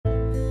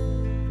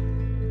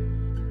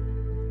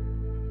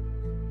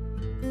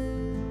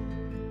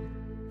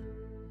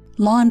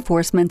Law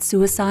enforcement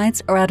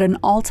suicides are at an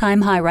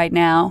all-time high right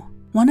now.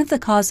 One of the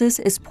causes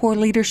is poor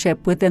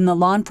leadership within the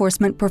law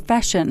enforcement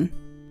profession.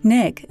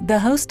 Nick, the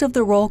host of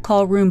the Roll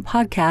Call Room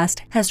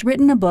podcast, has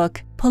written a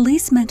book,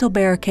 Police Mental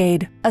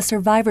Barricade, A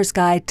Survivor's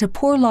Guide to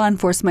Poor Law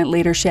Enforcement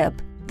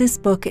Leadership. This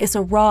book is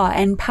a raw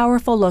and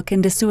powerful look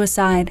into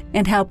suicide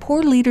and how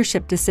poor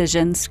leadership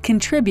decisions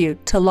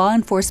contribute to law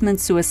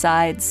enforcement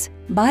suicides.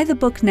 Buy the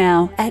book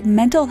now at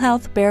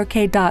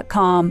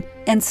mentalhealthbarricade.com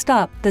and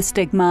stop the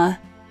stigma.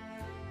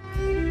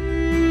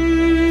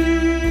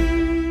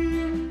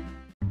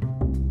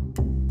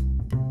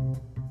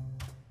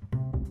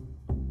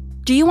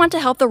 Do you want to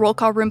help the Roll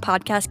Call Room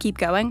podcast keep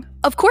going?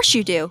 Of course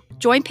you do.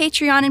 Join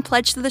Patreon and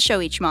pledge to the show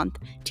each month.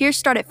 Tiers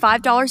start at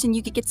 $5 and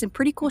you could get some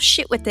pretty cool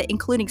shit with it,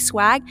 including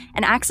swag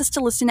and access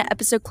to listen to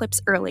episode clips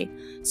early.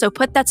 So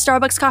put that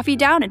Starbucks coffee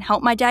down and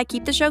help my dad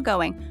keep the show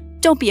going.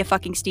 Don't be a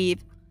fucking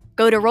Steve.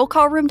 Go to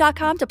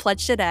rollcallroom.com to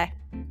pledge today.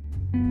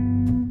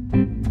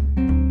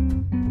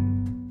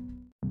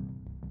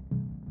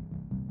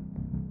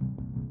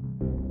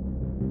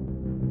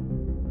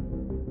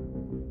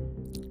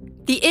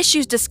 The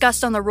issues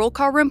discussed on the Roll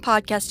Call Room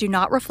podcast do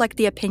not reflect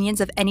the opinions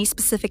of any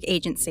specific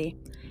agency.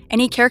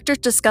 Any characters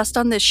discussed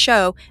on this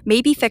show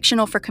may be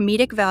fictional for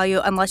comedic value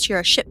unless you're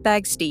a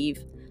shitbag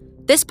Steve.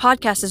 This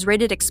podcast is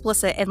rated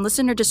explicit and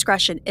listener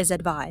discretion is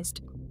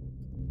advised.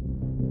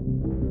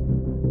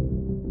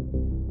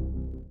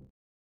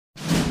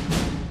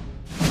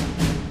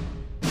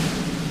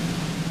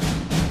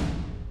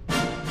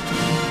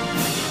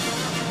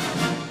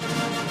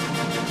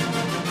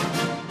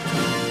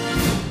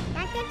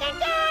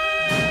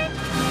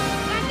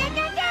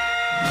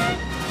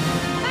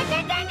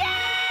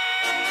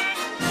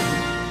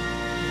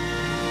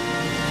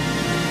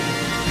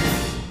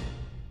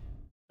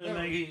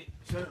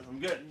 I'm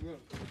good.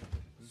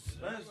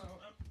 All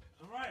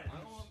right.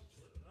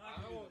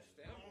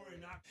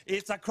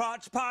 It's a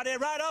crotch party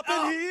right up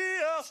in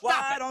here.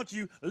 Why don't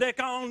you lick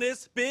on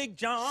this big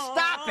John?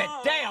 Stop it,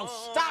 Dale.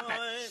 Stop it.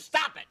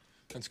 Stop it.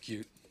 That's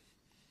cute.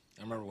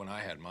 I remember when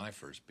I had my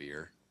first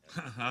beer.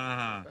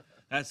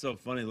 That's so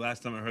funny. The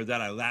last time I heard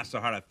that, I laughed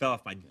so hard I fell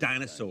off my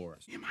dinosaur.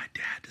 Me and my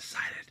dad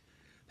decided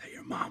that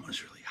your mom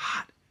was really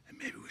hot, and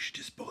maybe we should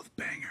just both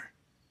bang her.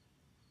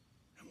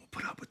 And we'll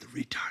put up with the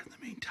retard in the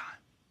meantime.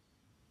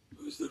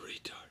 Who's the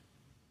retard?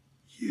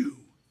 You.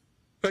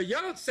 But you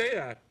don't say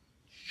that.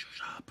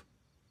 Shut up.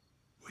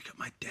 Wake up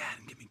my dad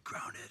and get me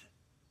grounded.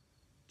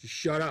 Just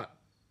shut up.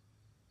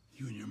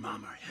 You and your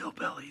mom are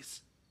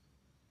hillbillies.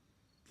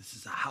 This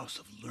is a house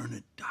of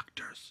learned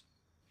doctors.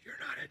 You're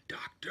not a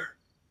doctor.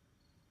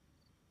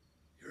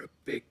 You're a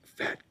big,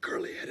 fat,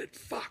 curly-headed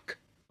fuck.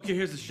 Okay,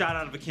 here's a shot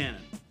out of a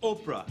cannon.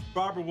 Oprah,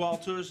 Barbara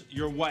Walters,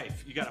 your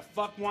wife. You gotta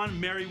fuck one,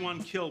 marry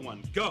one, kill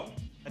one. Go.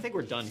 I think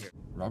we're done here.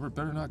 Robert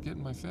better not get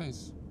in my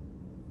face.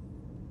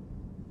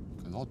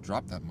 Because I'll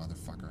drop that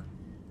motherfucker.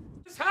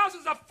 This house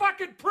is a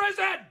fucking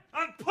prison!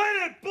 On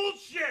planet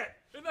bullshit!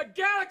 In the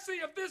galaxy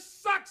of this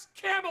sucks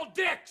camel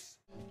dicks!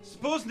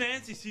 Suppose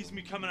Nancy sees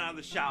me coming out of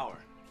the shower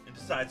and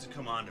decides to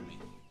come onto me.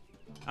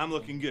 I'm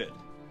looking good.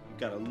 I've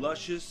got a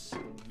luscious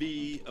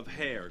V of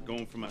hair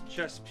going from my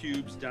chest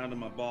pubes down to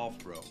my ball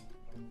throat.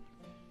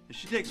 And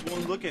she takes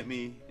one look at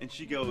me and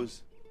she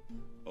goes,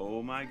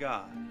 "Oh my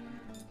God,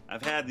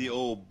 I've had the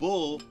old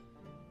bull,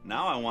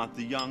 now I want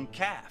the young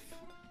calf."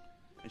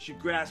 And she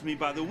grabs me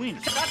by the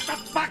wiener. Shut the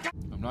fuck up!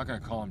 I'm not gonna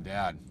call him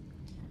Dad.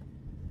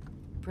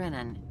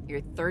 Brennan,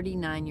 you're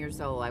 39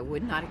 years old. I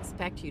would not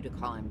expect you to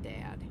call him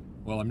Dad.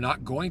 Well, I'm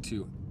not going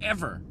to,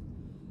 ever.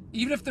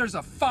 Even if there's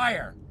a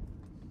fire.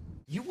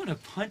 You want to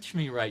punch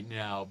me right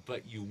now,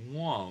 but you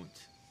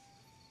won't.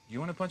 You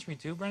want to punch me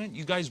too, Brennan?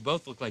 You guys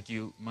both look like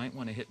you might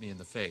want to hit me in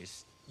the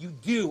face. You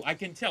do, I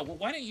can tell. Well,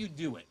 why don't you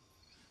do it?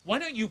 Why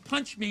don't you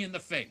punch me in the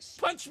face?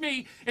 Punch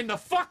me in the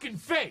fucking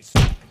face!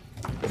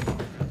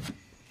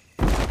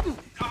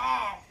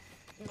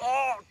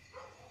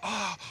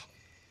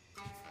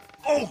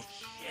 Oh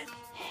shit!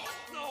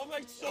 No,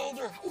 my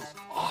shoulder! That was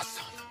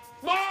awesome!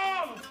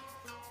 Mom!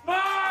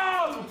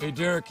 Mom! Hey,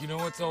 Derek, you know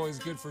what's always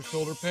good for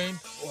shoulder pain?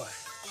 What?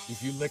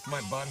 If you lick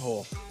my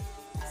butthole.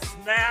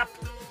 Snap!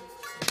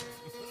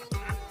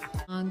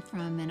 Song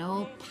from an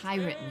old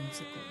pirate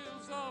musical.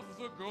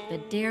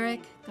 But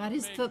Derek got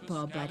his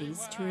football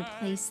buddies to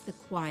replace the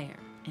choir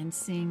and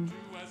sing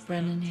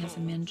Brennan Has a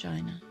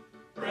Mangina.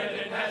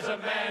 Brennan has a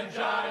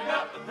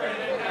mangina.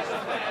 Brennan has a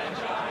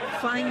mangina.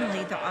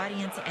 Finally, the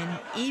audience and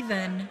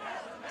even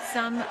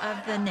some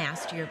of the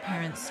nastier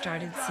parents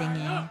started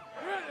singing.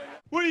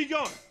 Where are you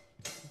going?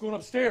 I'm going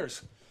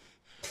upstairs.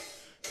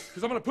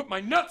 Because I'm going to put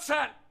my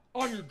nutsack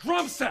on your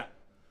drum set.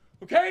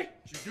 Okay?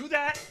 Did you do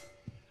that?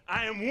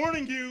 I am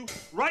warning you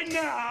right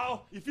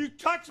now, if you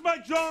touch my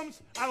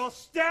drums, I will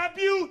stab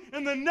you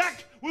in the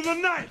neck with a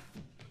knife.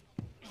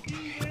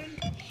 Even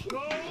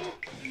go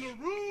in the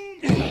room,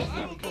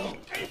 I will go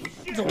ape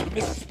shit. Don't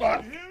miss a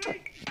spot. You hear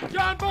me?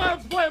 John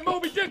Bob's playing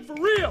Moby Dick for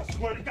real. I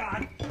swear to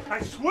God.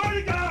 I swear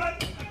to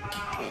God.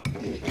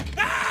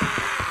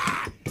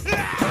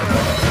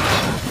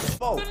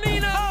 The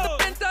Nina, the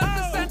Pinta,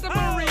 the Santa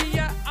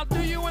Maria. I'll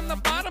do you in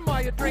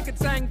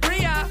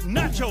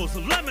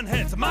nachos, lemon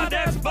heads, my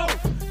dad's boat.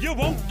 You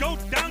won't go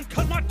down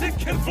cause my dick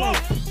can float.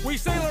 We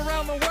sail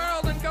around the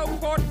world and go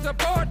port to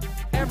port.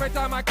 Every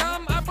time I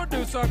come, I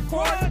produce a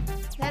quart.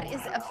 That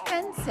is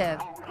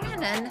offensive.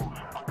 Brennan,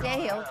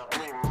 Dale.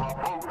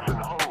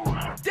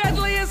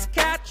 Deadliest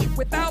catch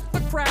without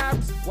the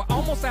crabs. We're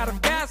almost out of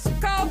gas,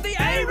 called the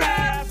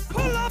Arabs.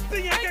 Pull up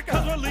the anchor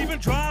cause we're leaving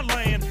dry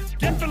land.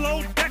 Get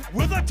below deck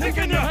with a tick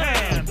in your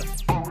hand.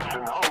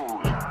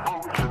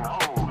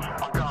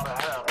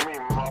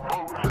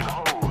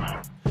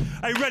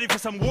 Are you ready for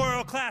some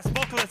world-class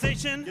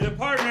vocalization? Get a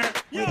partner.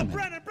 Yo,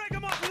 Brennan, break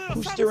him up a little.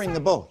 Who's steering the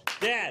boat?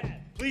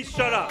 Dad, please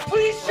shut up.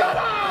 Please shut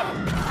up!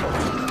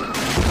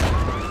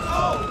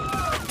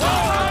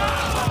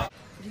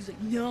 But he's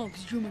like, no,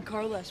 because drew my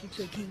car last week,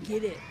 so I can't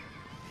get it.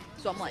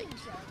 So I'm like,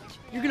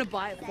 you're going to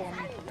buy it for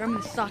me, or I'm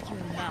going to sock you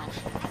in the mouth.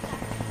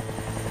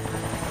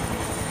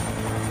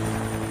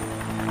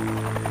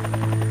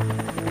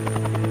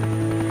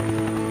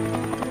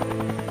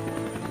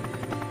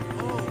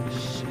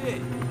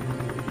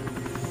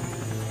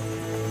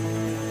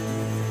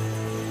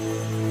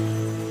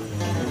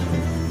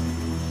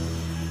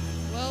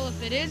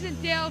 It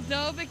isn't Dale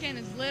Dovick and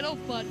his little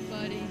butt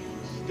buddy.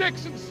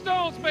 Sticks and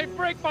stones may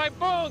break my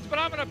bones, but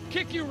I'm gonna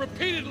kick you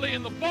repeatedly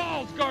in the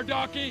balls,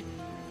 Gardaki.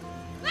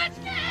 Let's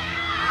go!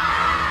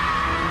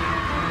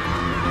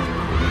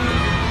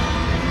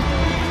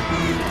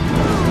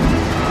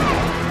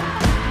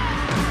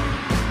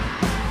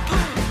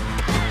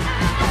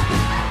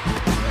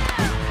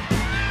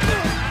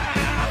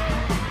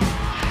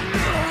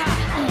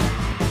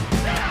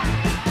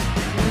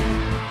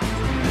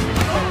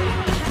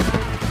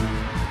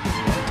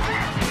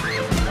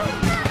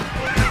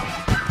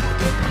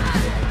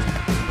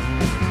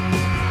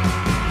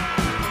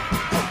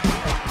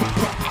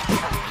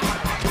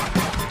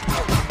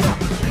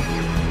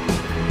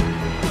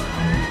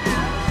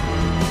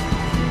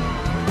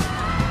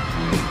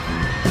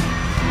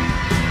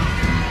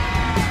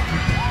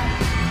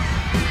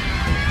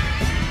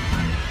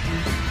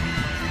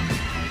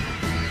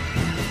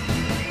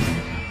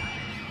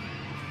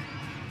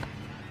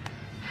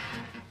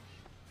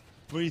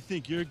 Where do you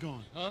think you're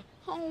going? Huh?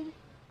 Home.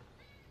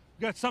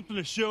 Got something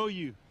to show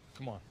you.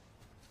 Come on.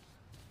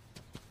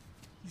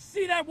 You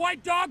see that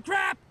white dog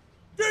crap?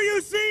 Do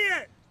you see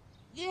it?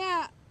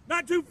 Yeah.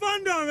 Not too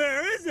fun down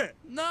there, is it?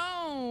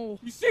 No.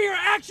 You see your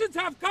actions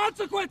have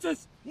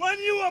consequences. When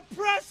you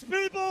oppress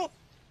people,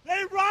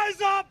 they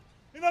rise up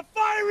in a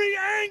fiery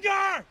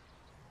anger.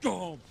 Go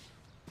home.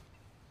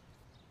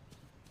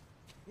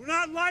 We're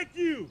not like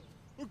you.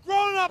 We're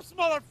grown-ups,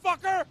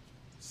 motherfucker.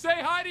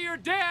 Say hi to your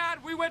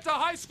dad. We went to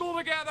high school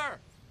together.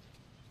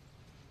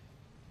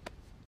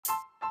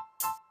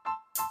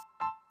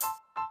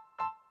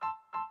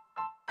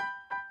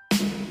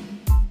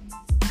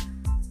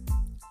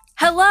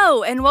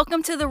 Hello, and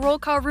welcome to the Roll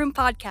Call Room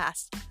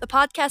podcast, the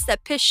podcast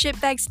that pissed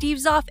shitbag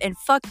Steve's off and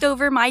fucked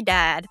over my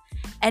dad.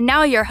 And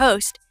now your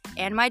host,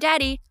 and my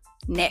daddy,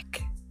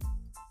 Nick.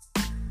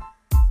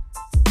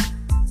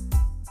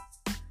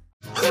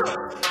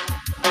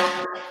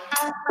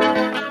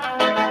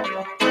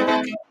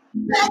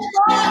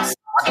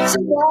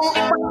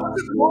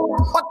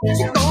 What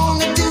you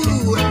gonna do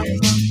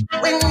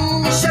when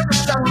the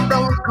sheriff's son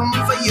don't come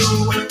for you?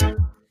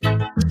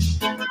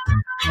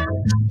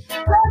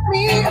 Tell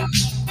me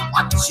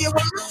what you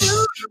wanna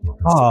do.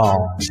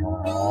 All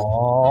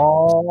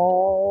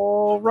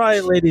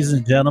right, ladies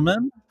and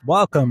gentlemen,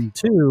 welcome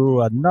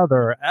to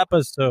another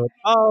episode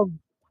of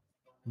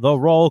the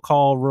Roll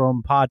Call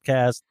Room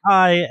podcast.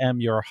 I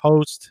am your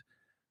host,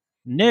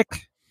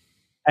 Nick,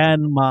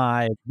 and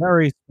my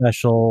very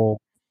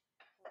special,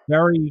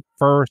 very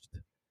first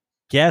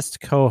guest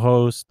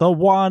co-host, the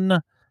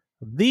one,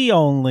 the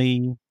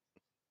only,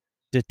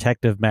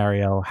 Detective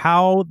Mario.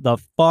 How the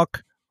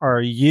fuck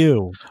are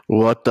you?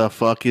 What the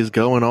fuck is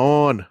going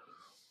on?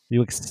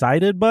 You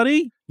excited,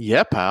 buddy?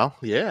 Yeah, pal.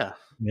 Yeah.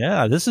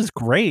 Yeah, this is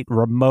great.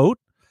 Remote.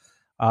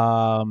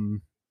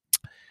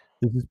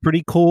 This is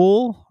pretty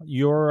cool.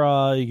 You're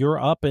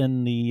up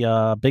in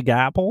the Big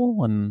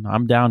Apple, and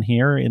I'm down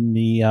here in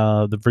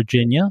the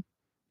Virginia.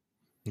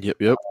 Yep.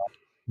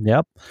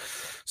 Yep.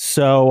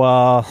 So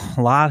a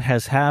lot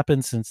has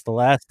happened since the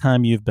last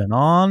time you've been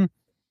on.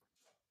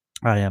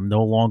 I am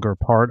no longer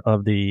part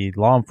of the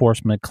law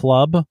enforcement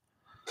club.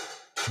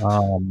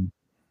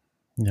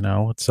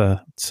 It's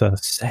a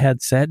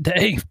sad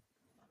day.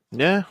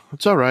 Yeah,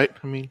 it's all right.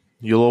 I mean,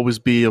 you'll always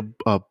be a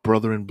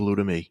brother in blue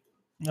to me.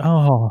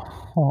 Oh.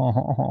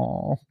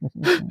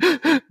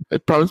 I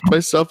promised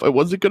myself I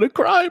wasn't going to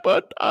cry,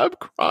 but I'm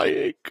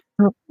crying.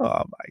 Oh,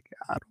 my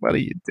God. What are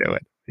you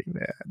doing,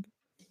 man?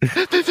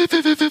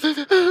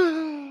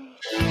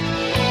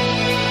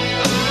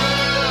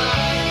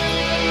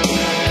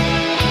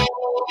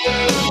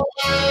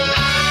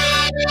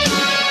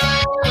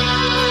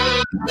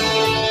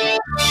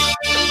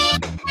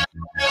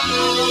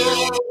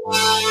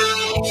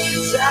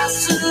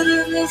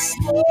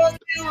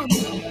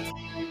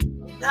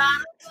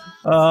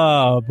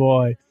 Oh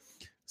boy.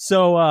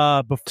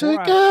 So before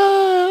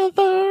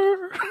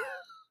together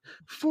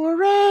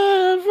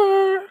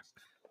forever.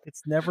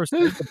 It's never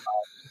say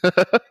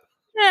goodbye.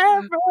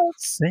 Never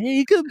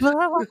say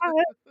goodbye.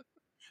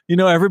 You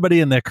know,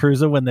 everybody in their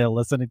cruiser when they're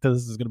listening to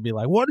this is going to be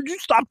like, "Why did you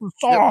stop the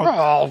song?"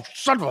 Oh,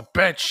 son of a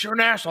bitch! You're an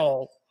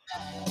asshole.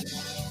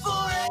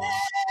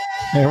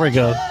 There we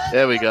go.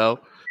 There we go.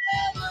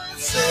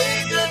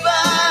 Say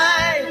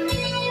goodbye.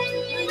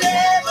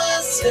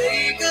 Never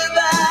say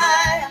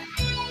goodbye.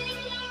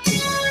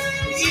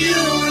 You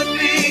and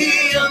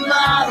me are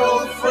not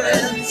old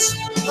friends.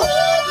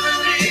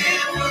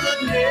 Hoping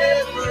would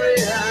never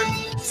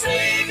end.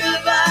 Say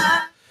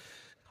goodbye.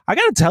 I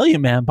got to tell you,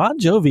 man, Bon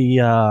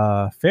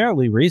Jovi,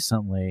 fairly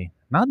recently,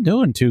 not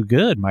doing too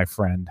good, my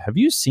friend. Have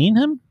you seen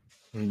him?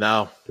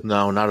 No,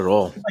 not at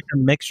all. It's like a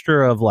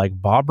mixture of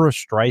like Barbara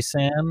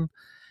Streisand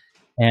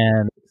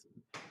and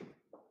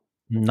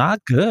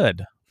not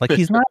good. Like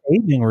he's not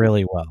aging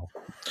really well.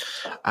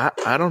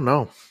 I don't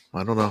know.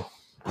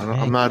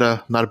 I'm not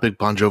a big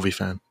Bon Jovi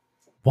fan.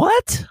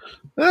 What?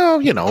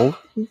 Well, you know,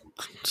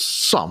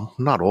 some,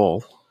 not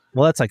all.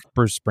 Well, that's like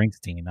Bruce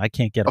Springsteen. I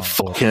can't get on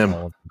fuck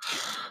him.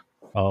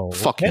 Oh,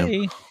 fuck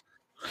okay. him.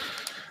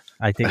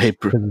 I hate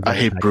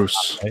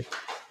Bruce. Right?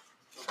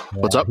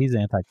 What's up? He's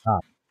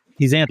anti-cop.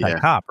 He's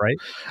anti-cop, right?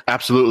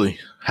 Absolutely.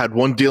 Had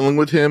one dealing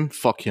with him.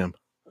 Fuck him.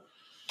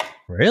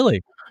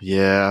 Really?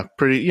 Yeah,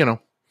 pretty. You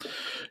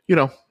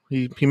know,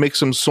 he makes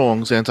some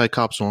songs,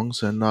 anti-cop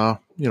songs, and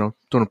don't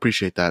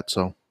appreciate that.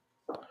 So,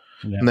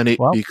 yeah. And then he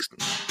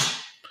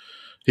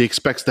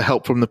expects the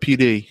help from the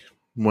PD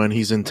when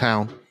he's in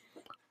town,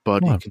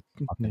 but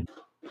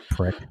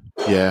prick.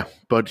 Yeah,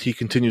 but he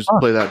continues to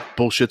play that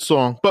bullshit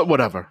song. But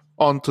whatever.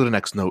 On to the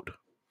next note.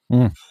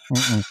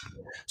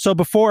 So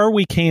before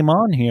we came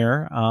on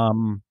here,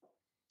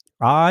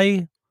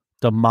 I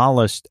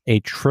demolished a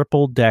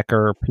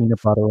triple-decker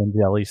peanut butter and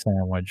jelly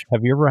sandwich.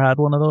 Have you ever had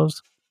one of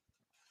those?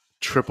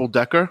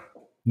 Triple-decker?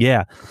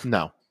 Yeah.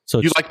 No. So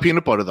you like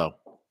peanut butter, though?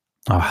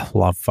 Oh, I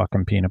love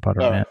fucking peanut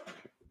butter, man.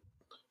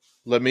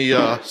 Let me,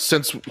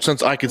 since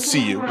I can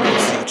see you, we can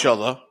see each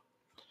other,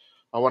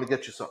 I want to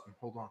get you something.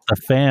 Hold on. The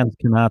fans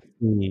cannot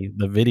see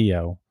the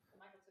video.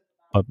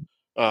 But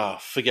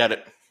forget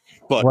it.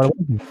 But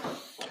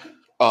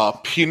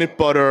peanut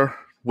butter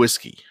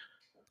whiskey.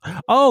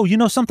 Oh, you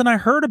know something? I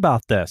heard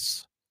about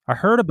this.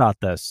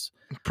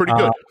 Pretty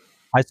good.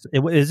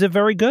 Is it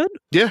very good?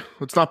 Yeah,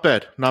 it's not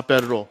bad. Not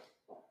bad at all.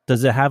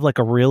 Does it have like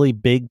a really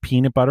big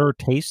peanut butter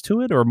taste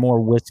to it, or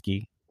more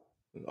whiskey?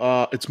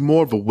 It's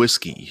more of a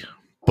whiskey,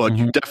 but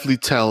you can definitely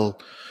tell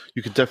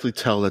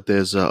that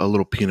there's a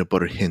little peanut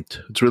butter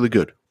hint. It's really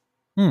good.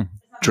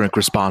 Drink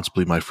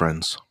responsibly, my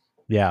friends.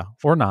 Yeah,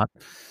 or not.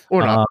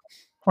 Or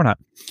not.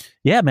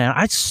 Yeah, man,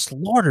 I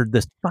slaughtered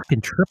this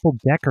fucking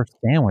triple-decker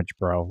sandwich,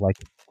 bro. Like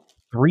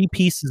 3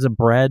 pieces of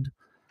bread,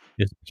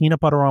 there's peanut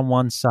butter on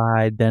one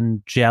side,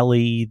 then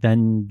jelly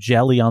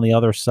on the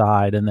other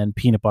side, and then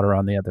peanut butter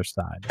on the other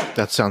side.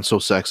 That sounds so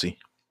sexy.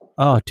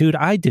 Oh, dude,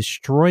 I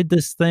destroyed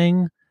this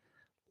thing.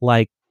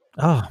 Like,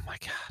 oh my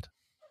God.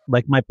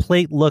 Like my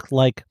plate looked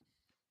like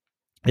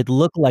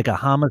a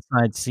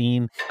homicide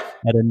scene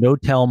at a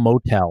no-tell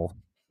motel.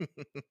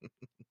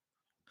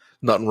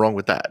 Nothing wrong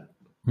with that.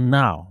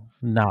 No,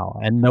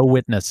 and no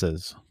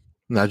witnesses.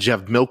 Now, did you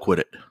have milk with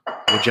it?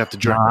 What'd you have to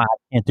drink? No, I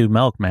can't do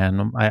milk,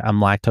 man. I'm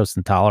lactose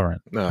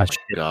intolerant. Oh, I shit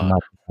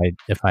milk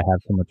if I have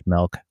too much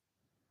milk.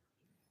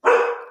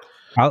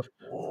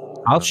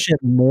 I'll shit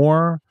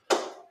more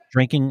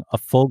drinking a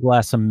full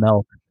glass of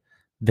milk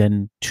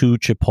than 2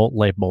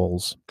 Chipotle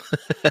bowls.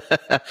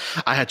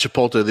 I had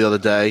Chipotle the other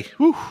day.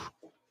 Whew.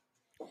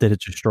 Did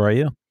it destroy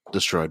you?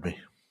 Destroyed me.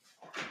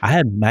 I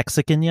had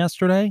Mexican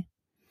yesterday,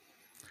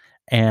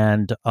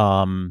 and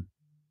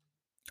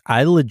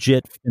I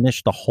legit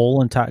finished the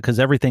whole entire, because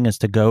everything is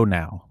to go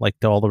now. Like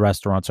all the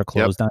restaurants are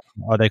closed down.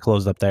 Are they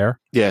closed up there?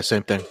 Yeah,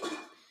 same thing.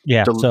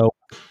 Yeah, so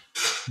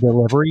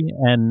delivery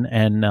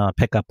and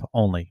pickup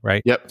only,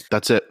 right? Yep,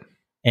 that's it.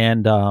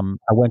 And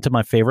I went to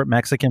my favorite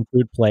Mexican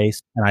food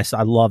place, and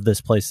I love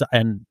this place.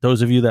 And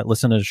those of you that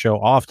listen to the show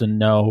often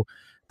know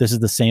this is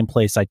the same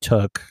place I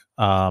took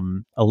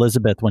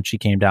Elizabeth when she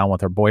came down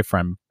with her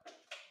boyfriend.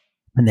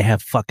 And they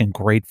have fucking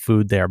great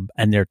food there,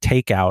 and their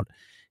takeout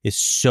is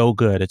so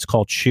good. It's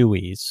called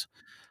Chewy's,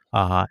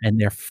 and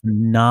they're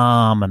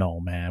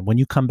phenomenal, man. When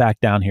you come back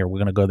down here, we're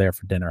gonna go there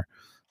for dinner.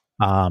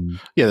 Yeah,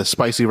 the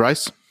spicy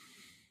rice.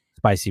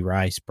 Spicy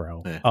rice,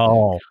 bro. Yeah.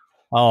 Oh,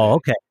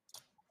 okay.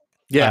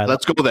 Yeah,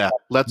 let's go there.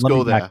 Let's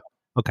go there.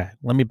 Okay,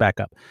 let me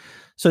back up.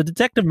 So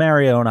Detective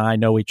Mario and I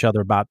know each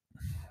other about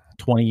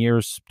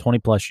 20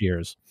 plus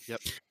years. Yep.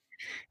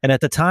 And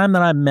at the time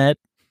that I met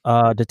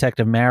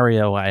Detective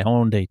Mario, I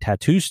owned a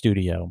tattoo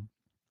studio,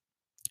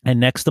 and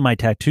next to my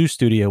tattoo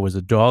studio was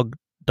a dog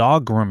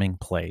grooming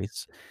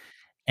place,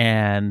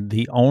 and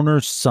the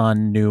owner's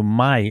son knew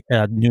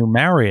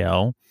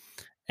Mario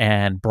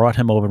and brought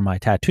him over to my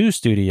tattoo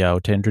studio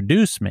to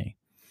introduce me.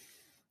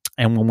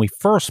 And when we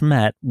first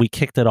met, we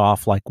kicked it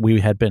off like we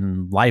had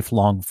been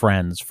lifelong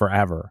friends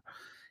forever.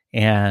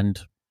 And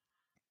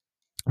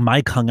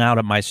Mike hung out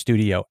at my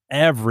studio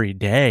every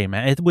day,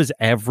 man. It was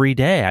every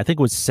day. I think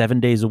it was 7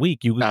 days a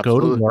week. You would go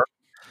to work.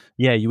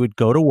 Yeah, you would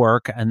go to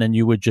work and then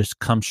you would just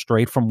come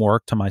straight from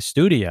work to my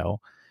studio.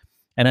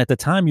 And at the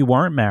time you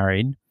weren't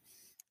married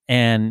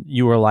and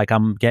you were like,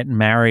 I'm getting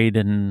married,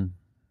 and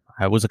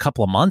it was a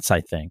couple of months,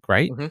 I think,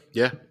 right? Mm-hmm.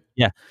 Yeah.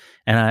 Yeah.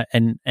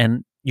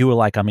 And you were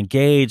like, I'm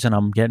engaged and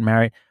I'm getting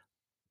married.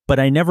 But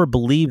I never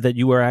believed that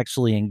you were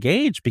actually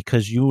engaged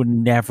because you were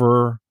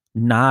never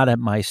not at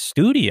my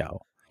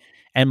studio.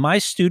 And my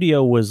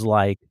studio was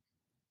like,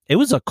 it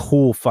was a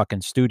cool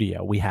fucking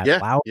studio. We had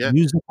loud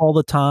music all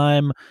the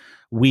time.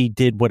 We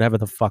did whatever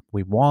the fuck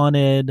we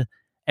wanted.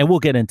 And we'll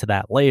get into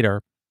that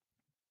later.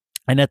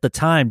 And at the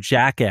time,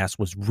 Jackass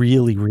was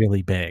really,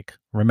 really big.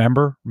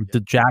 Remember? The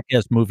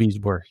Jackass movies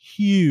were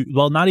huge.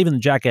 Well, not even the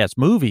Jackass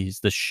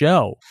movies, the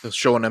show. The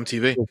show on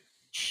MTV.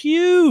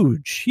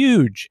 Huge,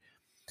 huge.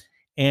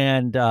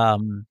 And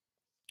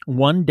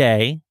one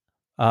day,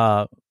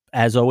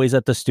 as always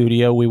at the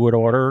studio, we would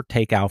order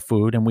takeout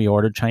food, and we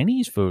ordered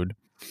Chinese food.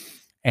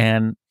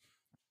 And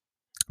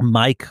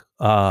Mike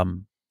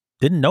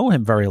didn't know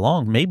him very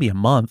long, maybe a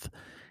month.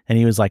 And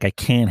he was like, I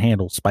can't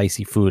handle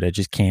spicy food. I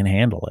just can't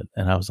handle it.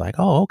 And I was like,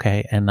 oh,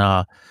 okay. And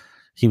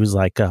he was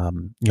like,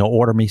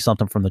 order me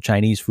something from the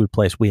Chinese food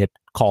place. We had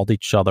called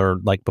each other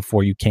like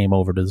before you came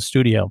over to the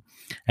studio.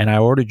 And I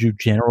ordered you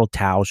General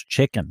Tao's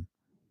chicken.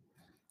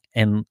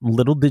 And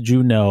little did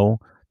you know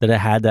that it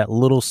had that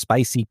little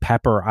spicy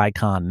pepper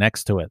icon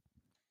next to it.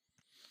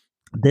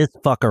 This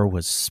fucker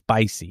was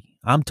spicy.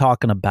 I'm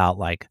talking about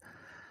like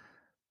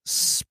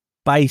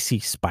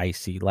spicy,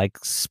 like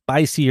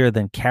spicier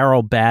than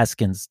Carol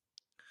Baskin's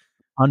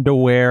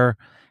underwear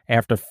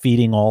after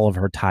feeding all of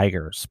her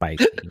tigers.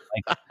 Spicy,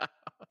 like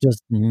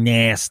just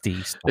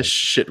nasty stuff. This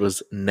shit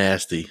was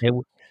nasty.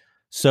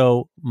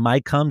 So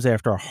Mike comes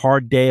after a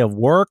hard day of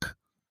work,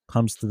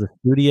 comes to the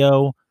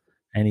studio,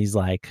 and he's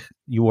like,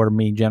 you order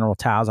me General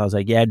Tao's? I was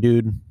like, yeah,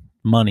 dude,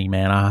 money,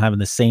 man. I'm having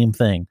the same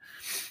thing.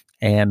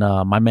 And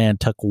my man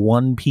took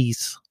one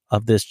piece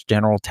of this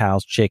General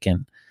Tao's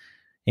chicken,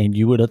 and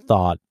you would have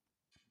thought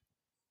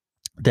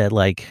that,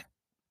 like,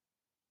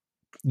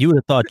 you would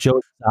have thought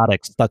Joe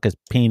Exotic stuck his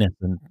penis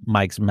in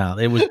Mike's mouth.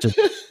 It was just,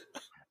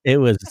 it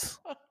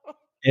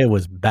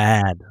was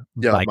bad.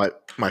 Yeah, like,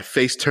 my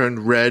face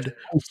turned red.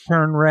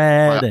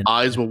 My and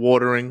eyes were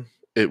watering.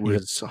 It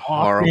was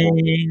horrible.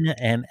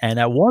 And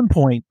at one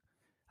point,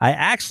 I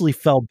actually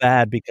felt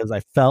bad because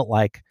I felt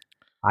like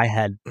I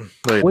had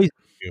poisoned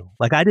you.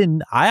 Like I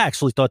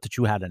actually thought that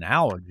you had an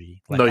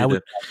allergy. Like no, you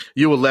didn't.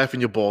 You were laughing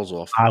your balls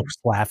off. I was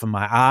laughing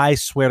I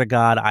swear to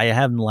God, I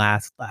haven't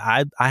laughed.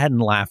 I hadn't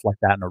laughed like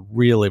that in a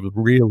really,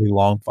 really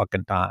long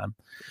fucking time.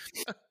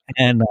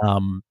 And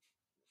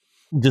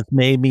just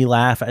made me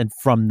laugh. And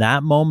from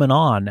that moment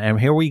on, and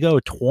here we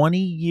go, 20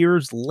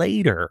 years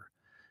later,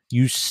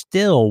 you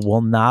still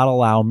will not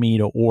allow me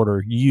to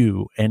order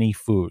you any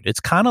food. It's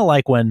kind of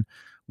like when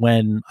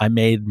I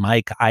made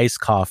Mike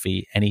iced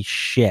coffee and he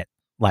shit,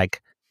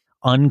 like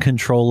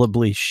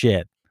uncontrollably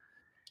shit.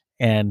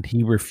 And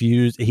he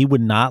refused. He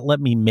would not let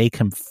me make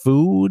him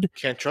food.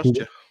 Can't trust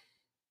you.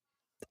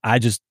 I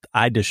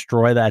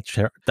destroy that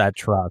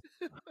trust.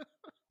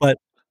 But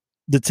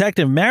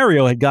Detective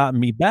Mario had gotten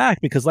me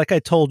back because, like I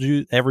told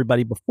you,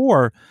 everybody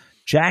before,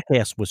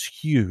 Jackass was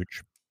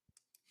huge.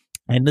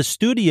 And the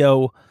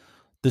studio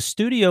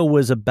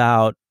was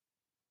about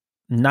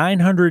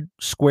 900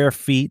 square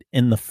feet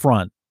in the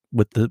front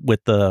with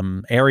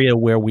the area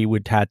where we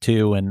would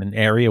tattoo and an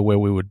area where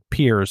we would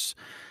pierce.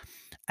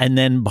 And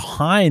then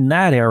behind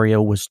that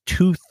area was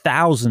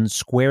 2,000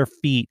 square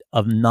feet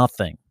of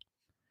nothing.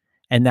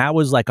 And that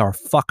was like our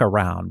fuck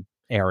around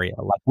area.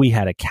 Like we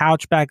had a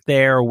couch back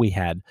there. We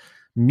had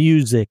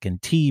music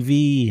and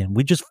TV, and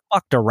we just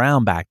fucked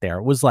around back there.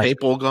 It was like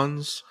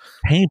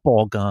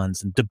paintball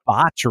guns and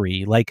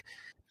debauchery. Like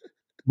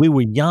we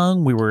were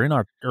young. We were in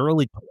our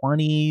early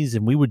 20s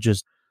and we were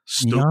just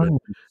young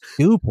and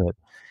stupid.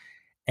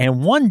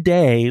 And one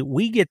day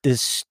we get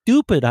this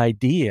stupid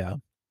idea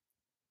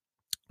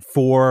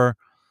for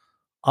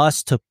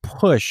us to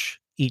push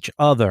each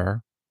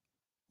other.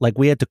 Like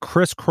we had to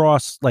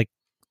crisscross like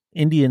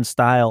Indian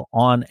style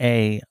on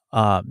a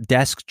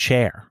desk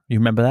chair. You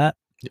remember that?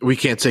 We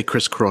can't say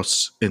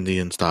crisscross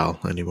Indian style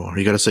anymore.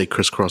 You got to say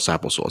crisscross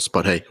applesauce.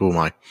 But hey, who am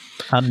I?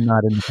 I'm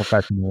not in the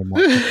profession anymore.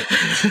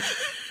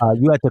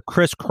 You had to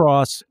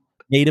crisscross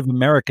Native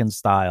American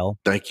style.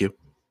 Thank you.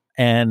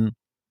 And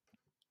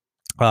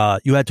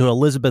you had to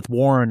Elizabeth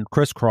Warren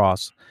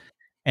crisscross.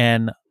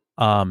 And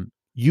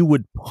you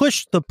would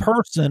push the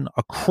person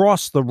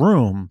across the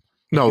room.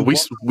 No,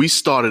 we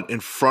started in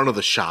front of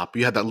the shop.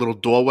 You had that little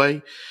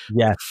doorway.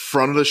 Yeah.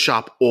 Front of the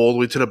shop all the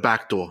way to the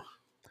back door.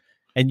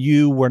 And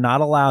you were not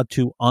allowed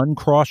to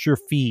uncross your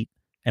feet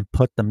and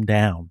put them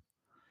down.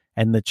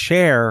 And the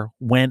chair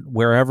went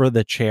wherever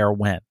the chair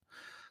went.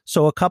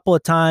 So a couple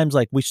of times,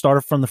 like we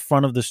started from the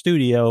front of the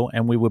studio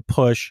and we would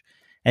push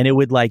and it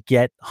would like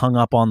get hung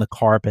up on the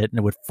carpet and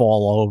it would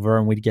fall over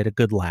and we'd get a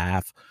good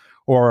laugh.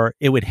 Or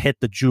it would hit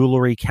the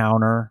jewelry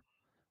counter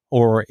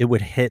or it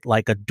would hit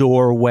like a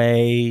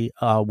doorway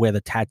where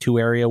the tattoo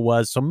area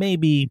was. So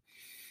maybe,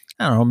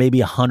 I don't know, maybe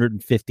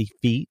 150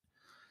 feet.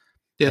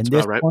 Yeah, that's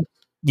about right.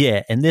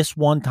 And this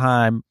one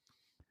time,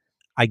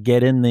 I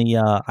get in the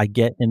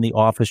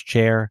office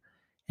chair,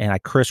 and I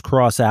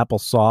crisscross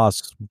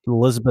applesauce,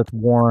 Elizabeth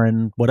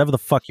Warren, whatever the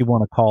fuck you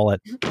want to call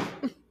it.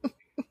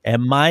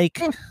 And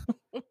Mike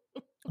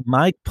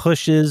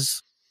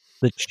pushes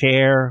the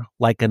chair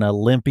like an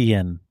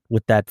Olympian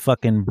with that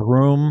fucking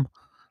broom,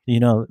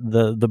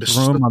 the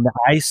broom on the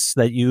ice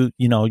that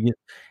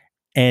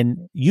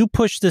and you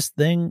push this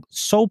thing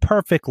so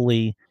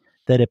perfectly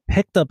that it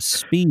picked up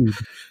speed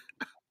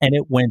and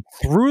it went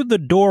through the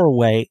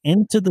doorway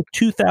into the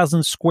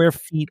 2,000 square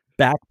feet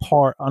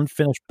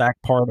unfinished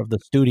back part of the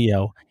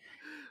studio.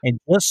 And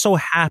just so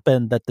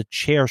happened that the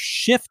chair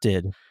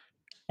shifted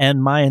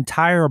and my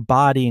entire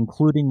body,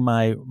 including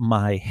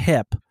my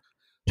hip,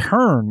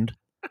 turned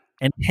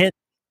and hit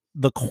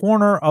the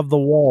corner of the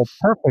wall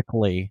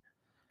perfectly,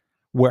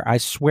 where I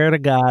swear to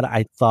God,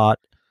 I thought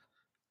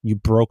you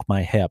broke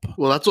my hip.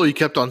 Well, that's all you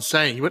kept on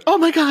saying. You went, "Oh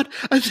my God,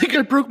 I think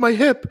I broke my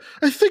hip.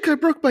 I think I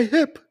broke my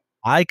hip."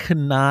 I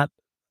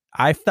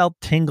felt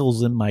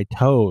tingles in my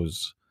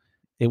toes.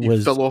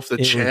 You fell off the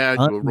chair.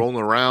 You were rolling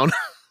around.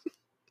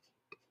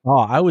 Oh,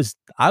 I was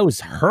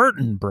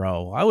hurting,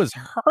 bro. I was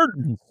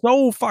hurting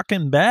so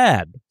fucking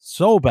bad.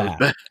 So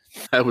bad.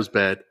 That was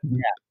bad.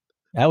 Yeah.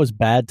 That was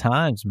bad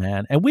times,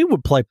 man. And we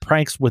would play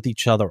pranks with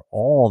each other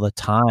all the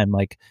time.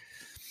 Like,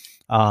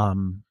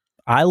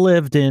 I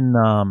lived in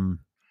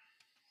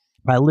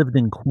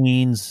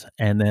Queens,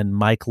 and then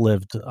Mike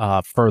lived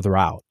further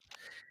out.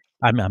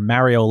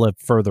 Mario lived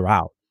further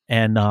out.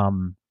 And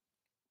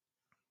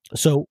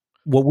so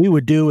what we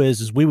would do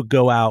is we would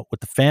go out with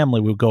the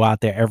family. We would go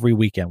out there every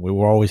weekend. We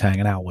were always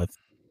hanging out with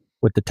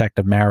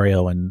Detective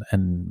Mario and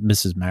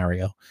Mrs.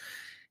 Mario.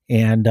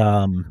 And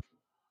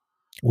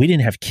we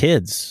didn't have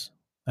kids.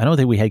 I don't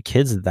think we had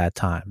kids at that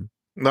time.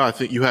 No, I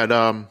think you had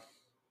I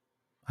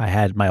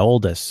had my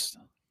oldest.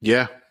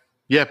 Yeah,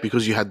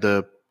 because you had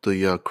the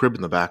crib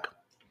in the back.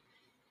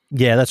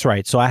 Yeah, that's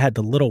right. So I had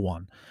the little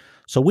one.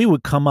 So we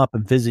would come up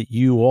and visit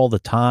you all the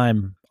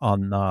time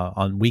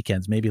on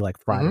weekends, maybe like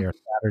Friday or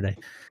Saturday.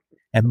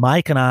 And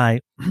Mike and I,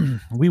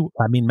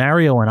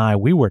 Mario and I,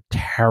 we were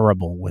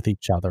terrible with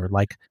each other.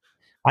 Like,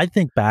 I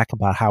think back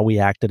about how we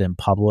acted in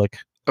public.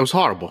 It was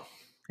horrible.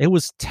 It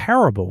was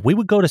terrible. We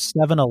would go to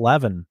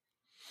 7-Eleven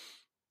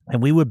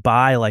and we would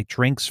buy like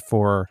drinks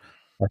for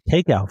our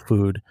takeout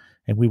food,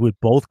 and we would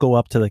both go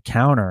up to the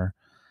counter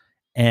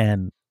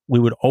and we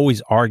would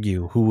always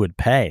argue who would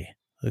pay,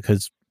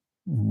 because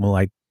we're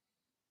like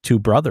two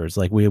brothers.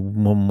 Like, we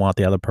wouldn't want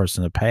the other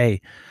person to pay.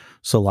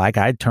 So like,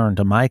 I'd turn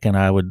to Mike and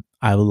I would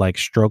like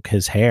stroke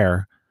his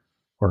hair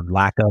or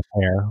lack of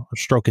hair, or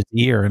stroke his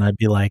ear, and I'd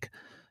be like,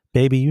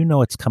 "Baby, you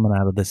know it's coming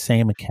out of the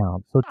same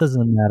account, so it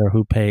doesn't matter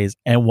who pays."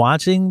 And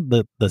watching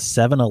the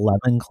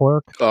 7-Eleven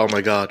clerk, oh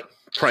my God,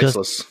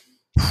 priceless.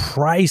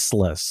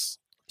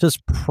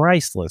 Just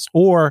priceless.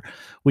 Or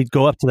we'd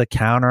go up to the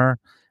counter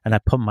and I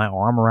put my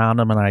arm around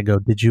him and I go,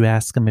 "Did you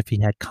ask him if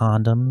he had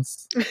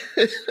condoms?"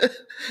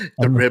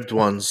 The ribbed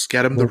ones.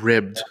 Get him the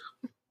ribbed.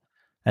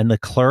 And the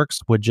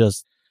clerks would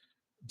just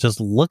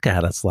look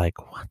at us like,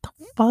 "What the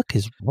fuck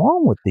is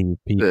wrong with these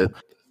people?"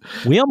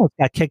 We almost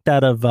got kicked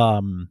out of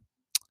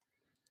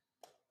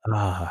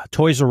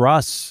Toys R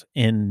Us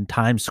in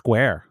Times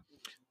Square.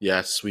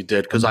 Yes, we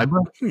did. Because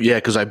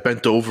I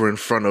bent over in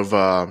front of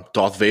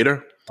Darth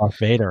Vader.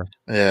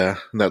 Yeah,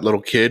 and that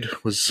little kid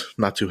was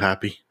not too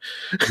happy.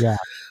 Yeah,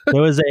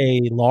 there was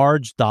a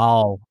large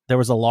doll. There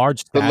was a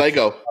large the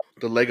Lego.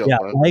 Yeah,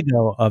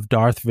 Lego of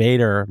Darth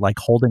Vader, like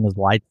holding his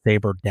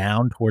lightsaber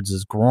down towards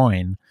his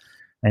groin,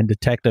 and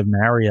Detective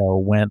Mario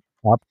went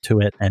up to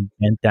it and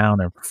bent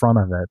down in front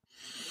of it,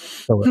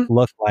 so it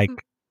looked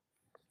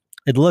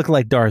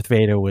like Darth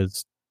Vader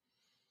was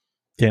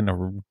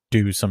gonna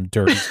do some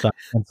dirty stuff.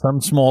 And some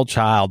small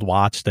child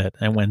watched it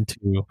and went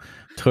to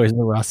Toys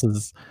R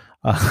Us's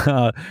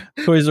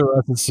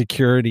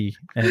security,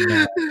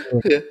 and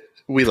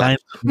we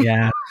left.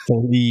 Yeah, to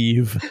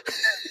leave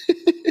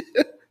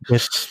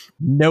with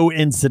no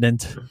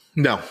incident.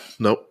 Nope,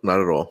 not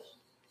at all.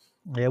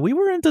 Yeah, we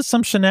were into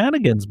some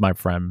shenanigans, my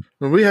friend.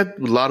 We had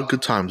a lot of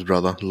good times,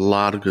 brother. A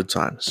lot of good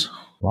times.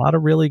 A lot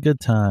of really good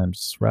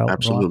times.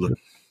 Absolutely.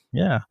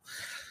 Yeah.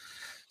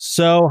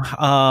 So,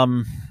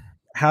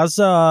 how's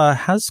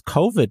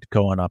COVID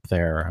going up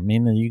there? I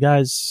mean, you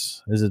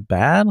guys, is it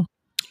bad?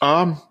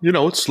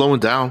 It's slowing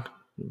down.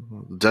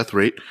 Death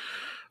rate.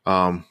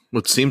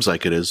 It seems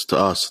like it is to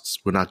us.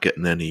 We're not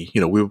getting any.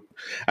 We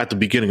at the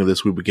beginning of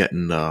this, we were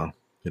getting 9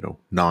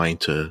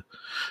 to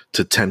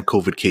 10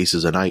 COVID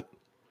cases a night.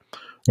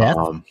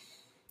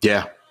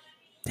 Yeah.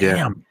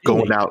 Damn,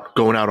 going out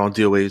on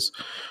DOAs.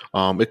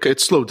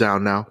 It's slowed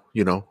down now.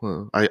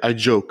 I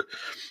joke.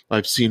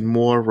 I've seen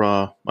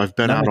more. I've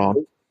been out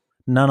on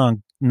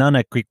none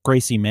at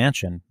Gracie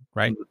Mansion,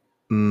 right?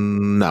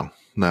 No,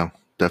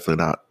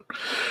 definitely not.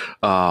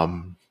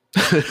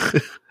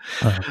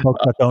 Folks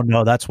that don't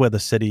know, that's where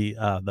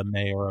the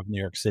mayor of New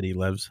York City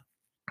lives.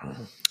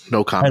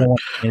 No I comment. don't want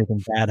to see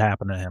anything bad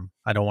happen to him.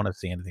 I don't want to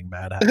see anything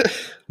bad happen.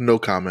 No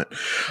comment.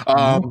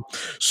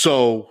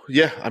 So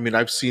yeah, I mean,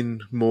 I've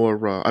seen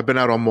more. I've been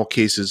out on more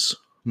cases,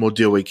 more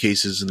DOA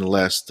cases in the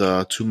last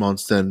 2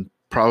 months than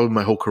probably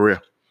my whole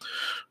career,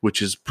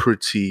 which is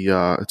pretty.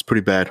 It's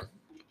pretty bad.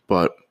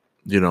 But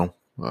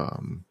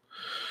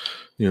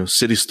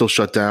city's still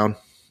shut down.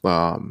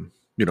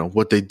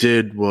 What they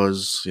did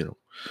was,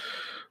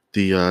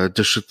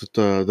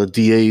 the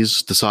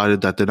DAs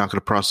decided that they're not going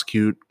to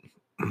prosecute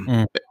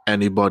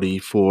anybody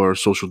for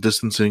social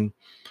distancing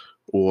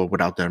or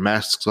without their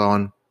masks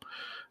on.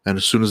 And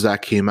as soon as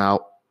that came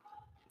out,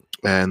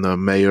 and the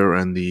mayor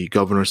and the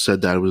governor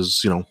said that it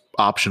was,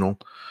 optional,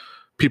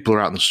 people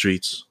are out in the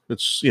streets.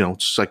 It's,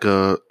 it's like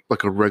a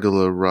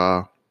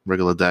regular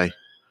day.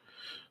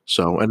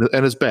 So, and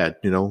it's bad.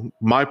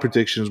 My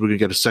prediction is we're gonna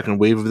get a second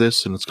wave of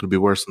this, and it's gonna be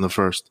worse than the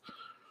first.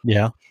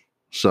 Yeah.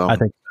 So I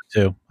think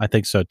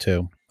so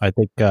too. I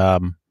think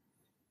the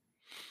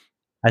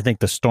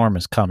storm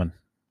is coming.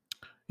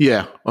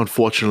 Yeah,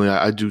 unfortunately,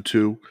 I do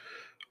too.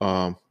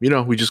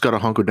 We just got to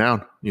hunker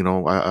down.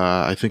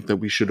 I think that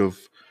we should have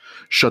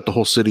shut the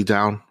whole city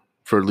down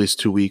for at least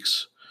 2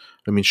 weeks.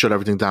 I mean, shut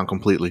everything down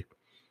completely.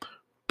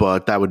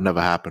 But that would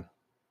never happen.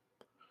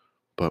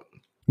 But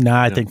no,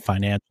 I think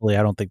financially,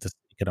 I don't think the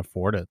city can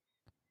afford it.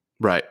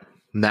 Right.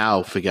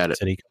 Now, forget it.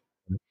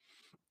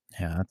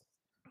 Yeah.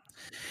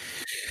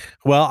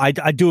 Well, I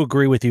do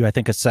agree with you. I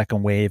think a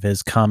second wave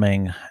is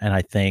coming, and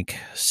I think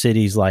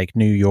cities like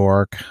New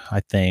York, I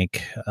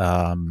think,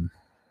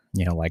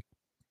 like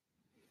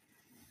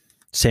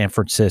San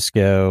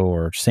Francisco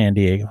or San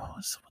Diego.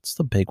 What's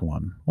the big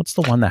one? What's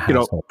the one that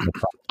has?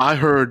 I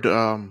heard,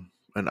 and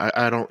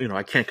I don't,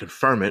 I can't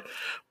confirm it,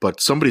 but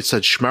somebody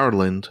said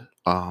Schmerland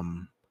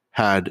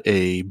had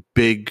a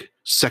big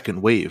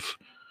second wave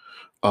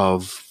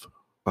of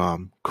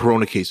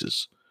corona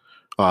cases.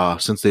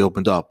 Since they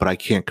opened up, but I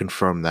can't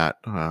confirm that.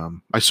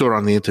 I saw it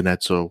on the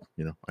internet, so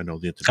I know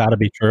the internet. It's got to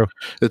be true.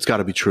 It's got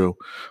to be true.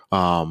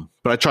 But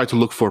I tried to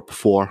look for it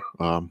before.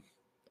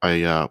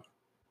 I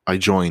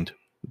joined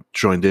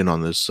in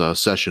on this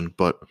session,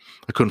 but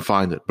I couldn't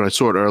find it. But I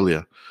saw it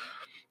earlier.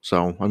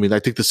 So I mean, I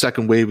think the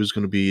second wave is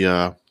going to be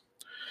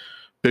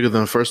bigger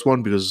than the first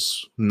one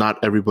because not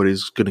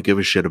everybody's going to give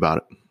a shit about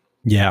it.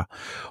 Yeah.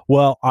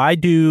 Well, I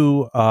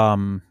do.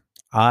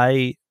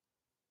 I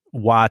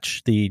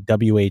watch the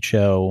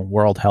WHO,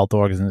 World Health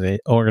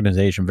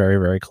Organization, very,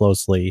 very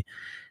closely,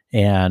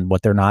 and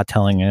what they're not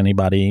telling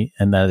anybody,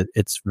 and that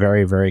it's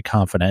very, very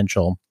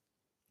confidential.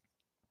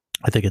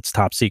 I think it's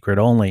top secret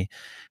only,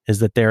 is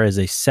that there is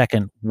a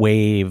second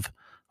wave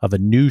of a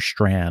new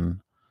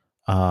strand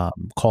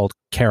called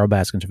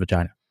Carobaskins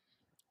vagina,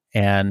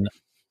 and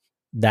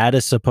that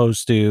is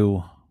supposed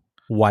to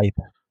wipe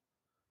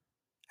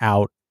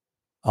out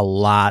a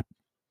lot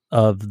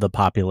of the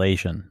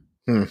population.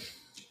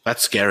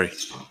 That's scary.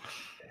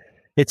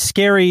 It's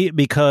scary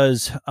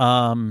because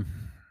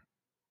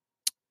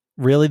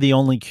really the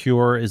only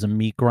cure is a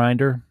meat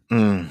grinder.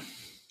 And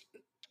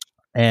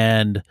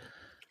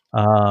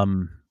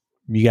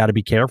you got to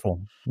be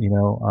careful.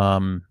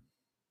 That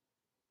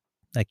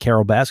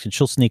Carol Baskin,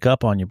 she'll sneak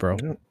up on you, bro.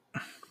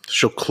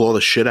 She'll claw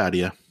the shit out of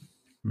you.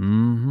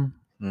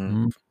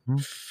 Mm-hmm.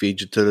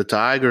 Feed you to the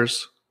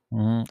tigers.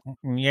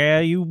 Yeah,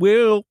 you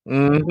will.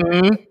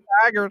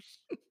 Tigers.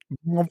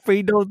 I'm gonna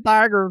feed those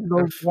tigers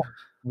those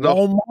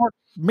Walmart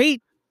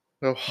meat.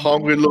 The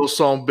hungry little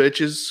son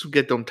bitches.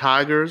 Get them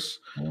tigers.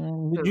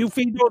 Did you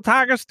feed those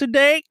tigers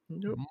today?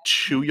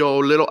 Chew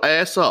your little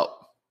ass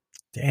up.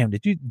 Damn,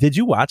 did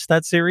you watch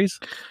that series?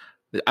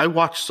 I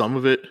watched some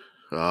of it.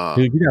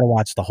 Dude, you gotta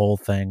watch the whole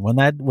thing. When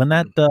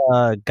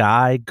that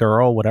guy,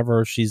 girl,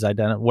 whatever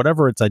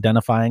whatever it's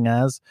identifying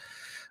as,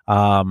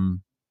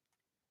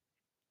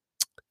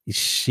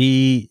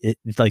 it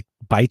like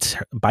bites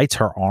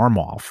her arm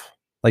off.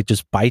 Like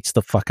just bites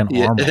the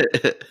fucking arm off.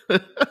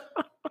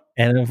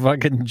 And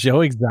fucking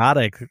Joe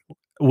Exotic,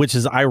 which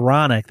is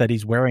ironic that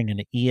he's wearing an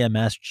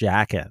EMS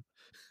jacket,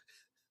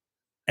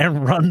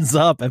 and runs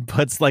up and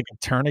puts like a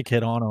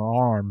tourniquet on her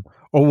arm,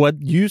 or what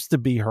used to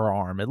be her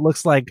arm. It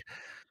looks like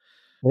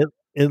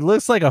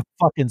a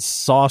fucking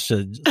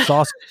sausage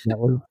that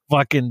was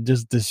fucking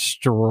just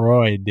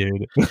destroyed,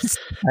 dude. It's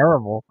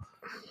terrible.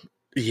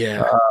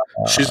 Yeah.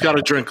 She's got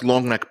to drink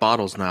long neck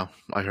bottles now,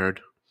 I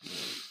heard.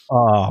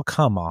 Oh,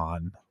 come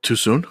on. Too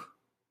soon?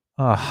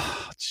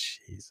 Oh,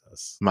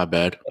 Jesus. My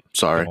bad.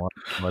 Sorry.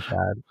 With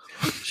that.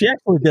 She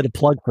actually did a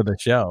plug for the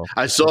show.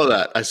 I saw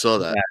that.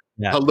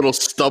 Yeah. Her little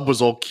stub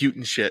was all cute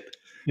and shit.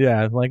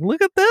 Yeah, like,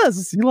 look at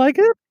this. You like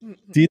it?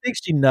 Do you think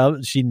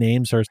she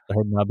names her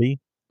nubby?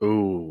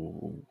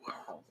 Ooh.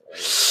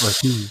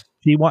 It's a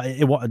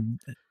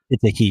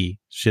he.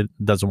 She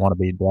doesn't want to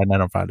be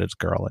identified as a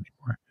girl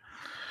anymore.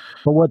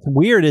 But what's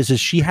weird is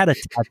she had a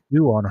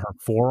tattoo on her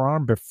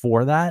forearm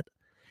before that,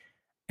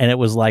 and it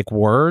was like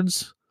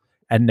words,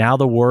 and now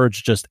the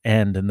words just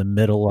end in the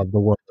middle of the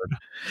word.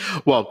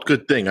 Well,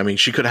 good thing. I mean,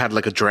 she could have had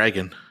like a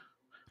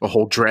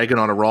whole dragon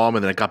on her arm,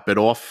 and then it got bit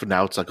off, and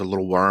now it's like a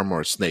little worm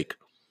or a snake.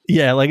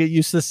 Yeah, like it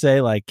used to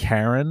say like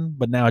Karen,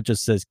 but now it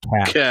just says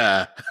cat.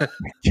 Yeah.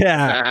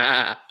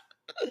 Yeah.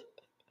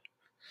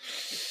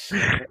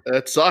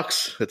 It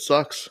sucks. It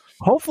sucks.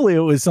 Hopefully it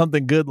was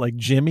something good like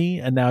Jimmy,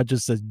 and now it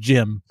just says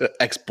Jim.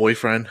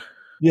 Ex-boyfriend.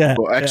 Yeah.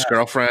 Or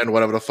ex-girlfriend,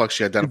 whatever the fuck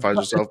she identifies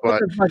herself by.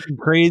 Fucking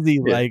crazy,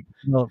 like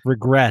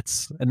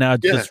regrets. And now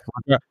it's just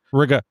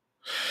regret.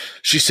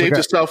 She saved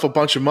herself a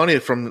bunch of money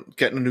from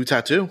getting a new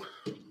tattoo.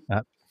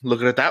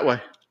 Look at it that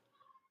way.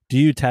 Do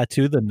you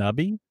tattoo the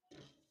nubby?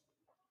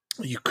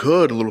 You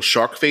could, a little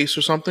shark face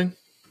or something.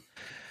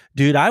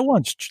 Dude, I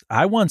once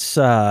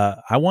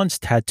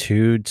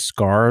tattooed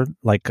scar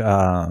like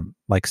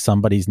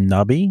somebody's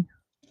nubby,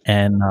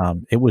 and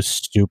it was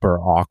super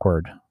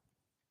awkward.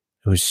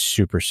 It was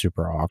super,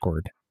 super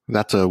awkward.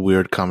 That's a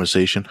weird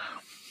conversation.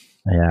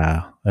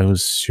 Yeah, it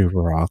was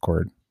super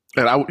awkward.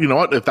 And you know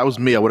what? If that was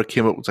me, I would have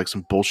came up with like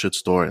some bullshit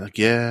story. Like,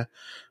 yeah,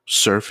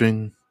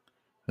 surfing,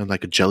 and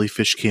like a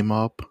jellyfish came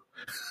up.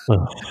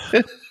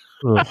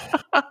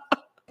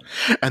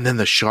 And then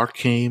the shark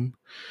came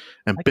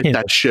and bit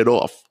that shit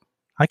off.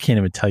 I can't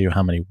even tell you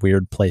how many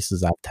weird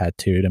places I've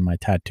tattooed in my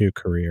tattoo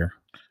career.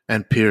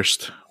 And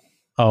pierced.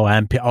 Oh,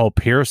 and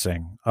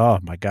piercing. Oh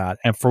my God.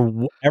 And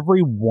for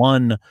every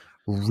one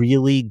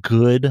really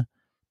good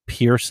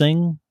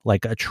piercing,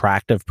 like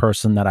attractive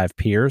person that I've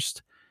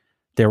pierced,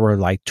 there were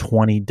like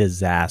 20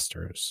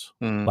 disasters.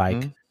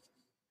 Mm-hmm.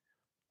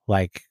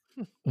 Like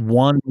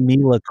one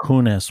Mila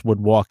Kunis would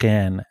walk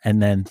in,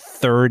 and then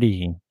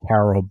 30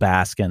 Carol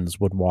Baskins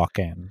would walk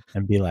in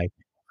and be like,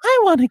 I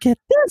want to get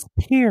this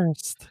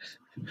pierced.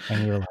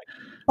 And you're like,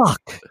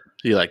 fuck.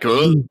 You're like,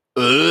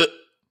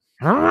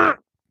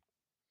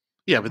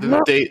 Yeah, but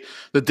then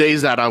the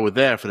days that I was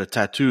there for the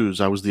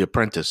tattoos, I was the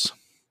apprentice.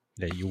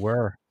 Yeah, you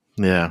were.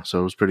 Yeah, so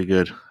it was pretty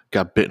good.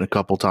 Got bitten a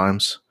couple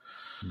times.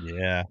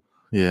 Yeah.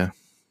 Yeah.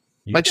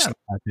 I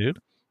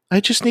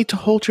just need to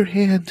hold your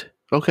hand.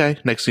 Okay.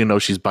 Next thing you know,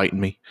 she's biting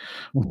me.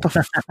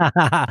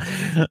 My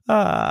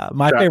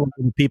favorite were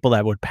the people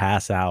that would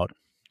pass out.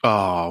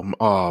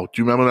 Oh,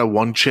 do you remember that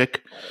one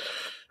chick?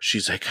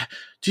 She's like,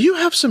 do you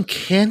have some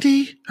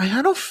candy?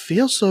 I don't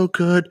feel so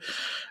good.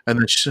 And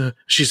then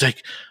she's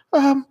like,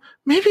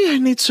 maybe I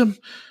need some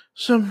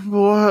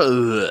more.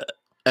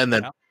 And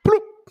then,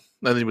 bloop,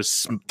 and then he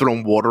was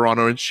throwing water on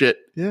her and shit.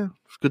 Yeah,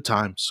 good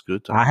times.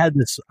 Good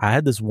times. I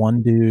had this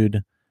one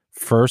dude,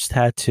 first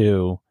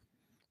tattoo,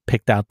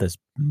 picked out this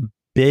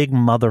big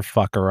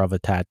motherfucker of a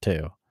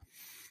tattoo.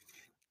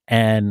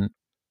 And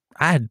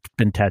I had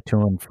been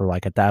tattooing for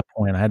like, at that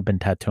point, I had been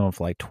tattooing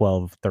for like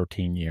 12,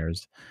 13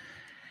 years.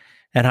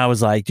 And I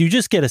was like, do you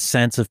just get a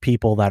sense of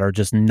people that are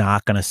just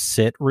not going to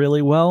sit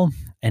really well?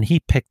 And he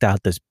picked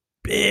out this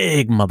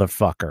big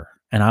motherfucker.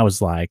 And I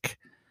was like,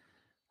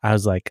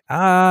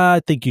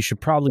 I think you should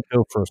probably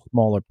go for a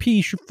smaller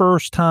piece your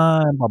first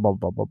time, blah, blah,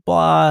 blah, blah,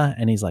 blah.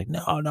 And he's like,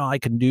 no, I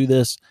can do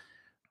this.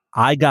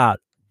 I got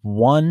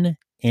 1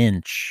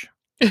 inch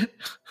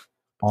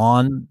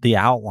on the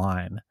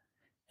outline,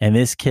 and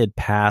this kid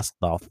passed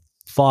the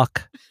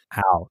fuck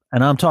out.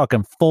 And I'm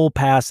talking full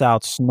pass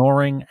out,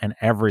 snoring and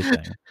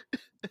everything.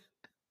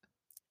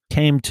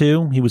 Came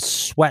to, he was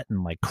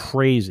sweating like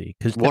crazy.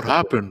 What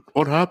happened?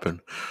 Oh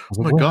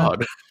my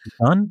God.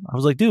 Done? I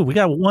was like, dude, we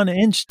got 1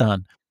 inch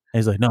done. And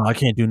he's like, no, I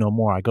can't do no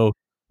more. I go,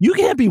 you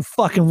can't be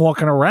fucking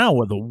walking around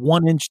with a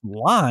 1 inch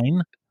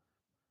line.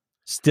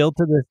 Still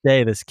to this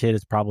day, this kid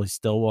is probably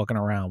still walking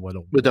around with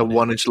a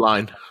 1 inch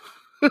line.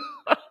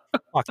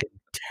 Fucking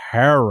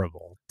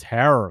terrible.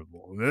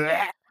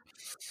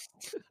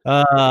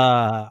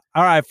 All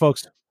right,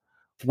 folks.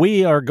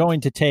 We are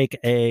going to take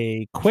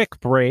a quick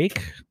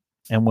break.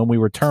 And when we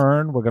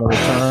return, we're going to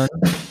return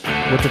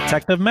with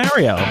Detective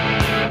Mario.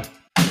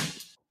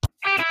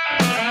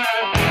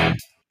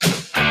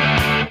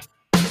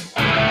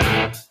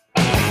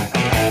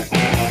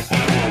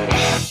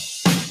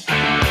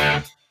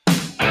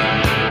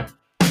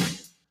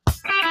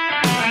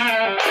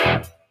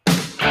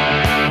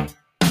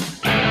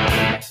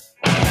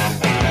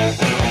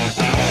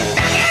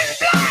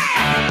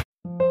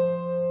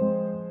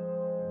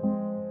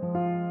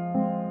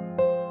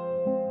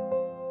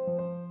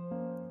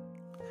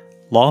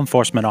 Law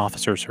enforcement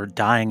officers are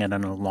dying at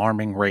an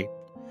alarming rate,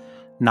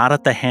 not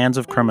at the hands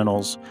of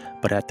criminals,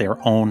 but at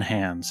their own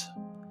hands,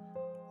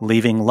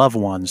 leaving loved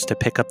ones to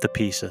pick up the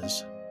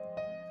pieces,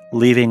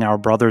 leaving our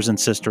brothers and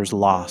sisters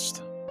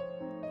lost,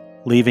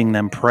 leaving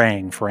them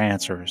praying for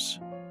answers,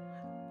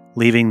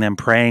 leaving them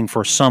praying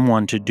for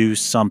someone to do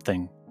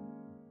something.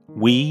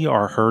 We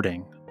are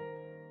hurting.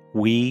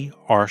 We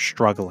are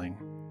struggling.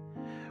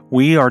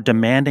 We are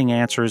demanding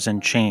answers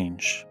and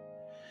change.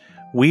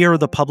 We are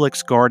the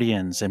public's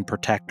guardians and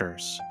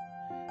protectors.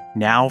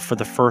 Now, for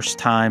the first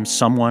time,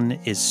 someone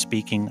is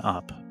speaking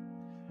up.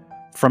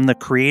 From the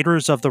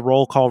creators of the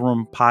Roll Call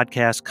Room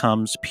podcast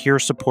comes peer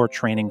support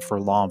training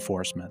for law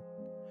enforcement.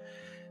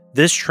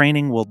 This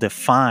training will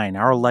define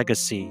our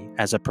legacy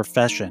as a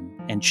profession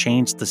and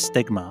change the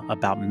stigma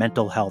about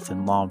mental health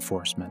in law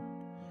enforcement.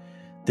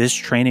 This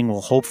training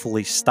will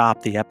hopefully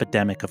stop the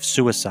epidemic of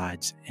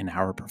suicides in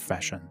our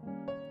profession.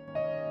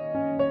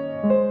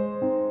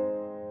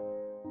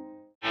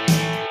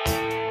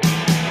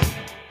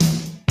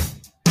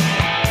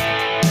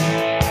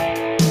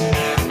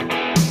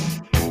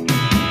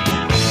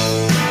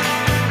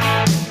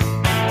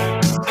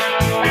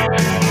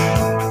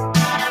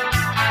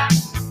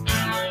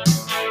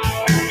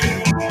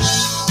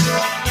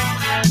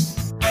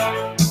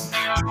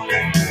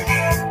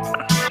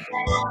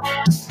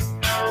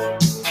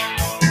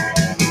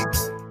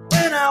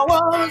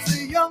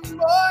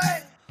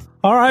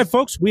 All right,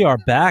 folks, we are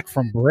back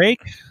from break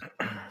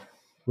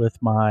with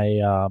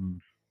my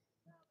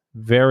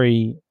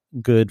very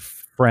good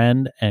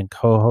friend and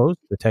co-host,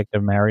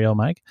 Detective Mario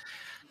Mike.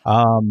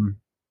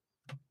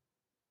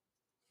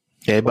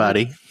 Hey,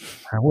 buddy.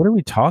 What are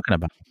we talking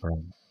about,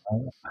 bro? I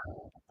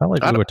felt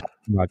like we were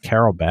talking about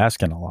Carol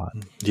Baskin a lot.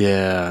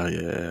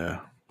 Yeah.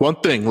 One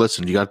thing,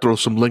 listen, you got to throw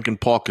some Linkin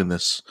Park in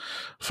this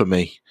for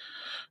me.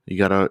 You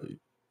got to,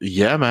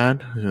 yeah,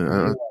 man.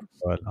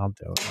 I'll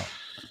do it.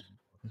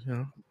 You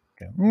know.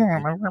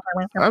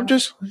 I'm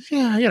just,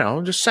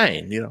 I'm just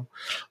saying, a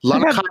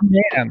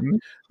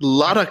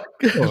lot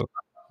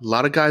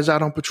of guys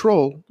out on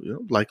patrol,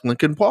 like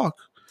Linkin Park.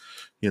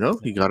 You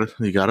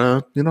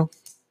gotta,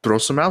 throw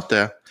some out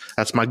there.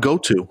 That's my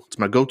go-to. It's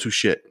my go-to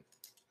shit.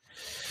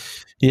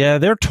 Yeah,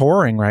 they're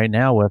touring right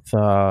now with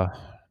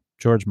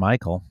George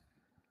Michael.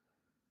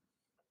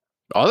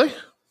 Are they?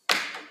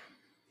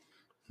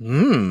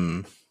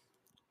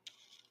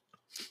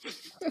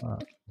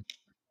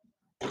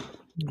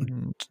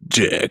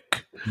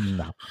 Dick.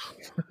 No.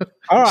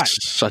 All right.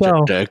 Such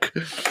a dick.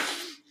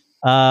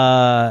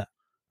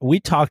 We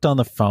talked on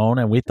the phone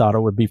and we thought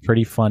it would be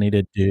pretty funny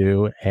to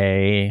do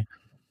a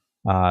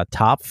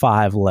top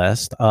 5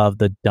 list of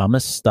the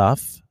dumbest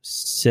stuff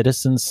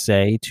citizens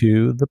say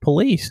to the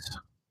police.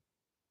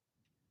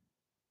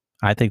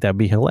 I think that'd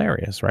be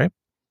hilarious, right?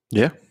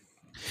 Yeah.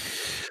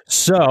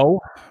 So,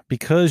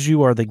 because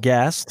you are the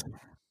guest,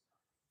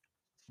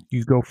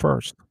 you go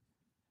first.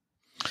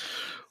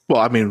 Well,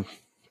 I mean,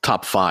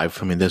 top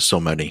 5. I mean, there's so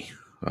many.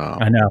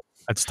 I know.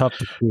 It's tough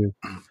to choose.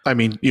 I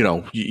mean,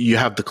 you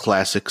have the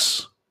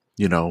classics,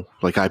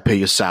 like I pay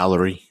your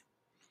salary.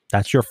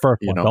 That's your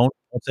first one. Don't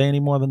say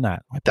any more than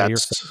that. But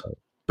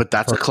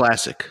that's a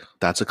classic.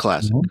 That's a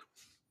classic.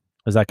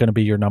 Mm-hmm. Is that going to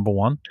be your number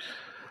one?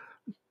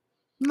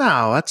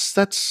 No,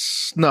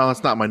 that's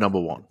not my number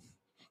one.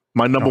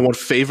 My number one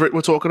favorite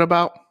we're talking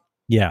about?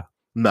 Yeah.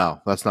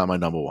 No, that's not my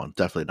number one.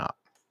 Definitely not.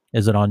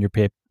 Is it on your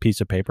piece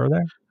of paper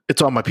there?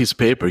 It's on my piece of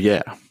paper,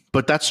 yeah.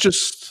 But that's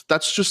just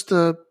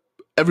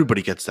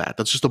everybody gets that.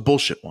 That's just a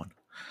bullshit one.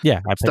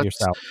 Yeah, I pay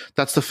yourself.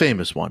 That's the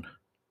famous one.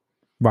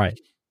 Right.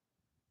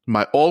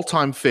 My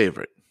all-time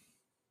favorite.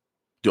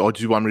 Do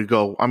you want me to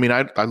go? I mean,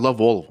 I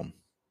love all of them.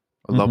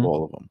 I love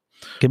all of them.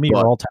 Give me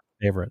your all-time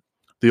favorite.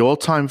 The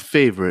all-time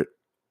favorite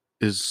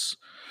is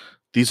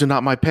These Are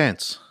Not My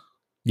Pants.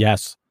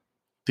 Yes.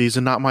 These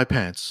are not my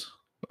pants.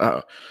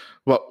 Well,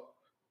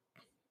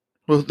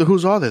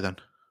 whose are they then?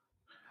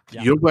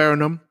 Yeah. You're wearing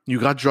them. You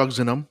got drugs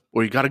in them,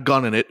 or you got a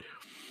gun in it.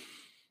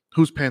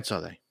 Whose pants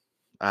are they?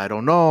 I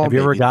don't know. Have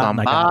you ever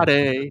gotten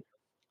somebody?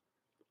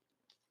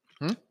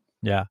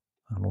 Yeah.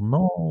 I don't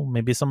know.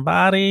 Maybe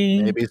somebody.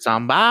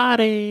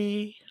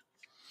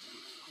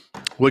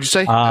 What'd you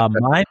say?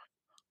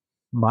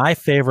 My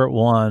favorite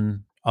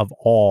one of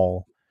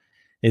all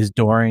is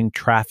during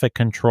traffic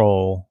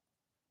control,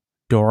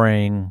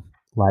 during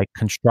like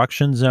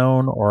construction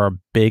zone or a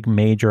big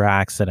major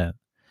accident,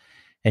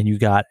 and you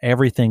got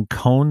everything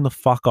coned the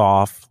fuck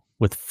off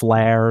with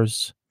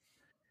flares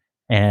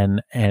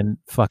and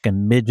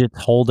fucking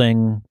midgets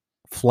holding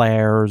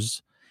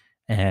flares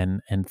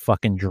and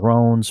fucking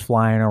drones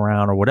flying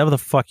around or whatever the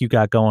fuck you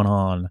got going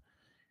on.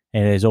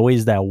 And there's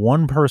always that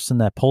one person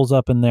that pulls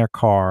up in their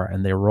car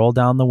and they roll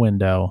down the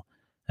window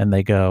and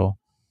they go,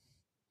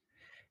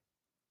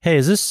 "Hey,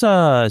 is this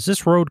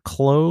road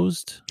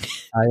closed?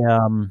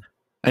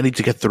 I need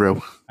to get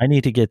through. I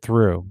need to get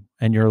through."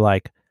 And you're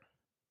like,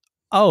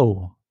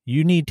 "Oh,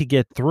 you need to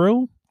get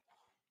through?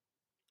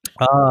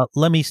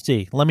 Let me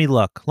see. Let me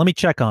look. Let me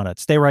check on it.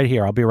 Stay right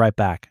here. I'll be right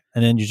back."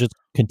 And then you just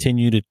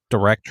continue to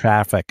direct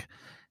traffic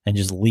and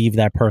just leave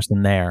that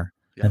person there.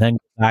 Yeah. And then go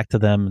back to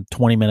them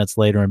 20 minutes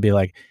later and be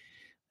like,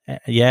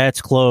 "Yeah,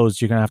 it's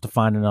closed. You're going to have to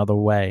find another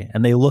way."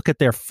 And they look at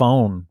their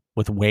phone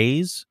with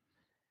Waze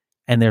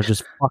and they're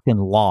just fucking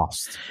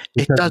lost.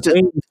 It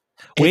doesn't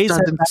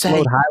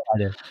say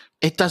highlighted.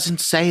 It doesn't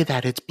say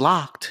that it's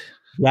blocked.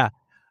 Yeah.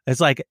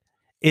 It's like,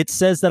 it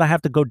says that I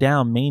have to go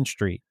down Main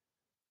Street.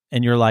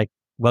 And you're like,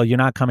 "Well, you're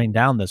not coming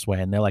down this way."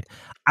 And they're like,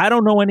 "I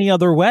don't know any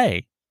other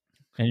way."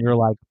 And you're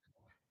like,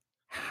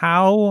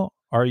 how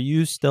are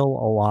you still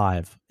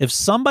alive? If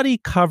somebody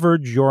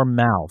covered your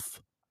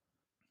mouth,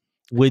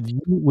 would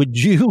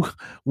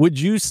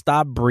you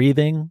stop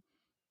breathing?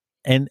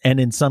 And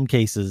in some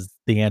cases,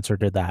 the answer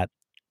to that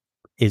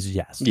is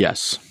yes.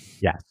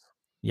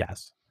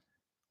 Yes.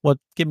 Well,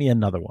 give me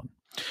another one.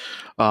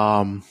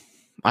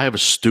 I have a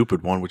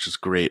stupid one, which is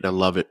great. I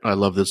love it. I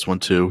love this one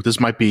too. This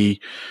might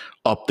be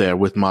up there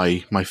with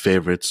my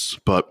favorites,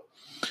 but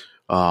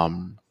I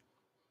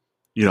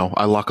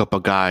lock up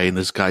a guy and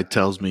this guy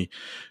tells me,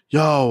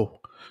 yo,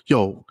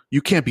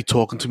 you can't be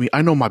talking to me.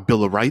 I know my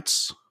Bill of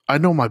Rights.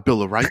 And I'm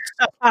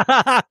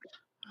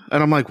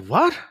like,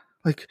 what?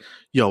 Like,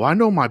 yo, I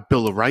know my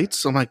Bill of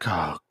Rights. I'm like,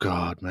 oh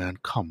God, man,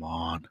 come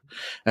on.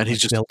 And he's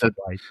just,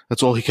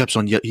 that's all he keeps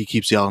on. He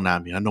keeps yelling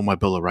at me. I know my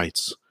Bill of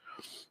Rights.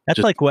 That's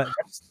like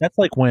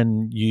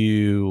when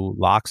you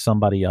lock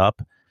somebody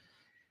up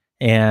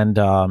and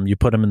you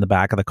put them in the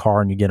back of the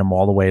car and you get them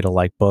all the way to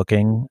like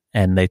booking,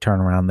 and they turn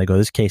around and they go,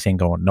 this case ain't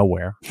going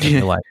nowhere. And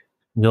you're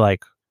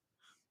like,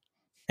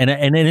 and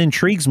it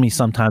intrigues me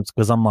sometimes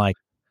because I'm like,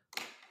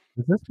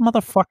 does this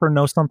motherfucker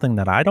know something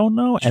that I don't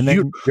know? And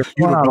then you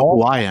don't know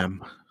who I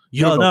am.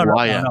 You don't know who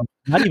I am.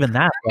 Not even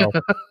that, bro.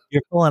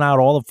 You're filling out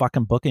all the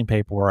fucking booking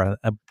paperwork,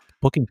 and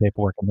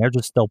they're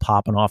just still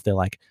popping off. They're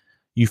like,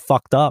 you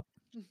fucked up.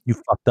 You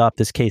fucked up.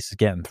 This case is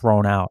getting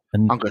thrown out.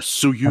 And I'm gonna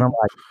sue you. And I'm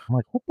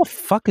like, what the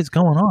fuck is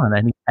going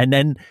on? And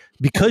then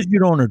because you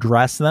don't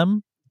address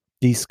them,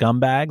 these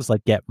scumbags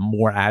like get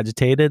more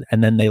agitated,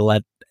 and then they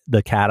let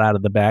the cat out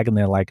of the bag, and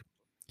they're like,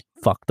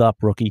 fucked up,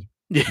 rookie.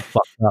 You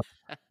fucked up.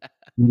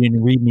 You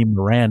didn't read me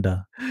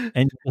Miranda. And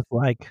you're just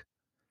like,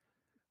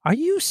 are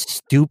you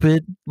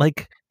stupid?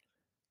 Like,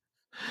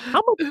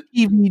 how much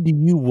TV do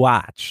you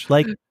watch?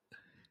 Like,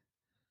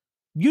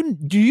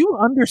 do you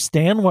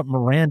understand what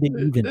Miranda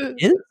even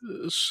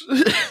is?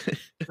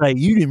 Like,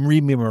 you didn't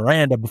read me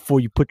Miranda before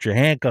you put your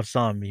handcuffs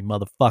on me,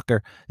 motherfucker.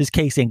 This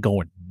case ain't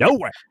going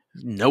nowhere.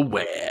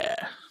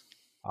 Nowhere.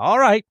 All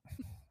right.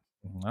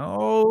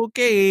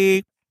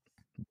 Okay.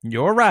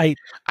 You're right.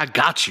 I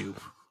got you.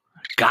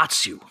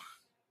 Got you.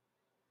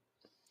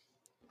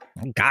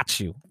 Got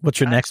you.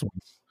 What's your next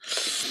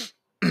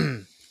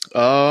one?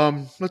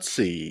 Let's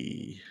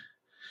see.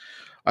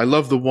 I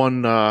love the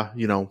one,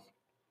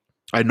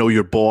 I know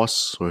your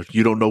boss, or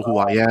you don't know who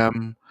I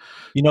am.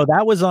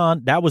 That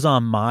was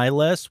on my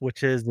list,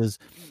 which is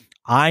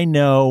I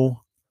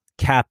know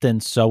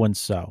Captain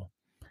so-and-so.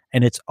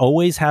 And it's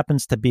always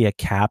happens to be a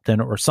captain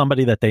or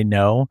somebody that they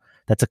know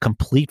that's a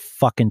complete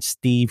fucking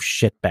Steve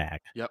shitbag.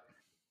 Yep.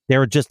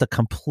 They're just a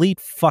complete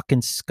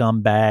fucking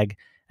scumbag.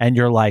 And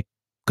you're like,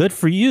 good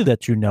for you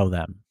that you know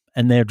them.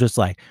 And they're just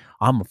like,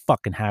 I'm gonna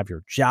fucking have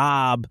your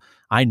job.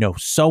 I know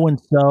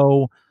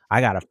so-and-so.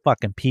 I got a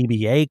fucking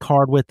PBA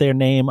card with their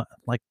name.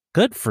 Like,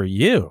 good for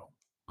you.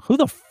 Who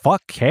the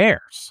fuck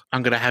cares?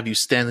 I'm going to have you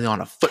standing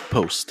on a foot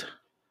post.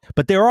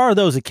 But there are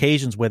those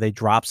occasions where they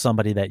drop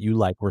somebody that you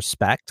like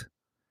respect,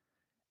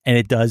 and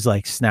it does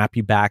like snap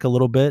you back a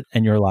little bit.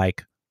 And you're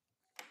like,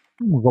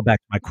 I'm gonna go back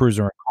to my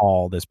cruiser and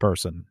call this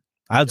person.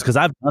 Because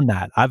I've done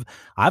that.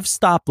 I've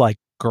stopped like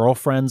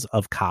girlfriends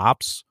of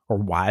cops or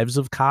wives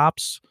of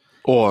cops.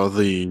 Or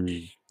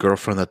the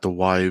girlfriend that the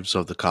wives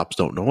of the cops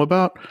don't know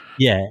about.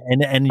 Yeah,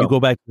 and you go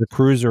back to the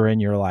cruiser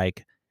and you're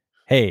like,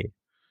 hey,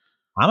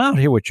 I'm out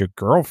here with your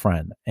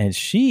girlfriend, and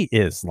she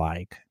is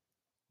like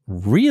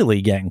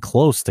really getting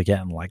close to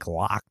getting like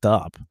locked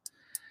up.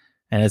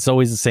 And it's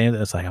always the same.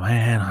 It's like,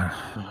 man,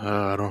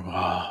 I don't know.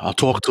 I'll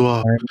talk to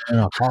her.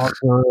 I'll talk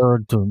to her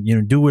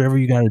to do whatever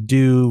you got to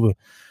do.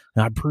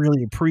 And I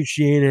really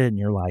appreciate it. And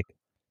you're like,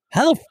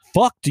 how the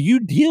fuck do you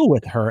deal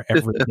with her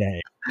every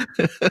day?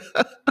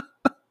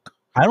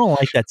 I don't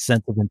like that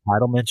sense of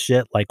entitlement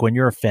shit. Like when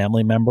you're a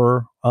family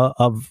member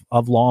of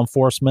law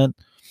enforcement,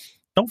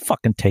 don't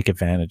fucking take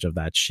advantage of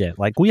that shit.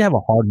 Like we have a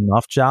hard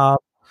enough job,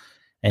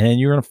 and then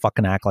you're gonna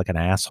fucking act like an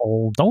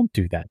asshole. Don't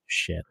do that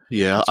shit.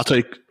 Yeah, I'll tell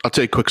you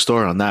a quick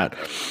story on that.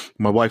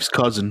 My wife's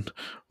cousin,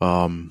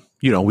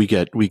 we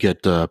get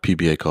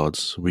PBA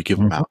cards. We give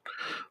them out.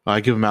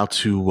 I give them out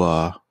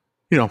to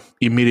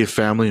immediate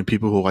family and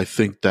people who I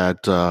think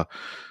that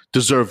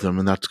deserve them,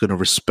 and that's going to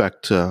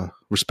respect the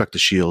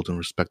shield and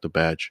respect the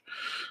badge.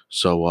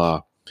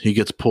 So he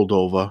gets pulled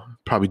over,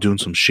 probably doing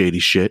some shady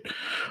shit.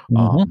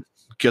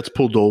 Gets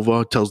pulled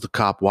over, tells the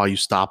cop, why are you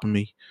stopping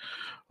me?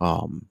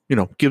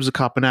 Gives the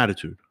cop an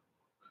attitude.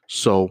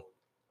 So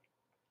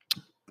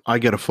I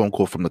get a phone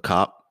call from the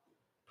cop.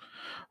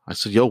 I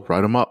said, yo,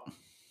 write him up.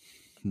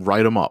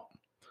 Write him up.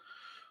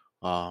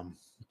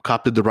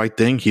 Cop did the right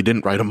thing. He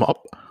didn't write him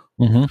up.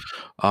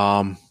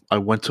 I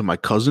went to my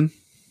cousin,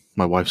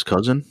 my wife's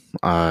cousin.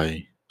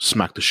 I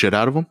smacked the shit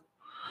out of him,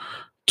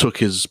 took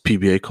his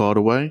PBA card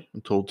away,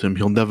 and told him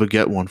he'll never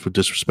get one for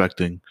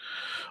disrespecting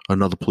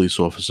another police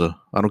officer.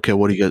 I don't care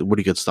what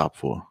he gets stopped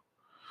for.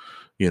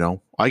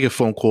 I get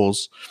phone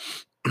calls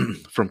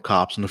from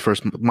cops, and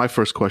my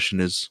first question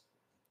is,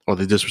 are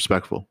they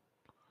disrespectful?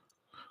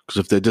 Because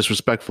if they're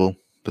disrespectful,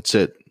 that's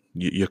it.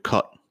 You're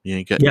cut. You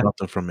ain't getting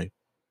nothing from me.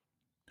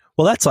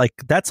 Well, that's like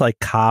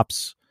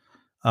cops.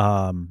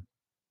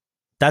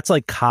 That's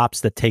like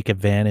cops that take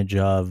advantage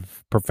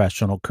of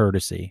professional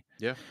courtesy.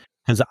 Yeah.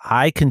 Because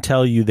I can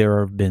tell you there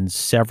have been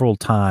several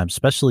times,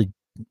 especially,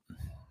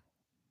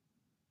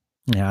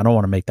 I don't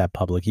want to make that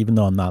public, even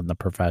though I'm not in the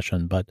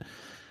profession, but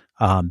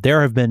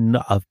there have been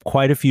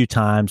quite a few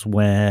times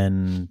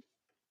when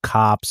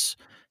cops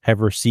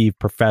have received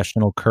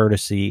professional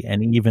courtesy,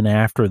 and even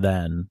after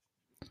then,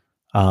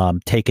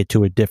 take it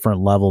to a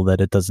different level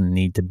that it doesn't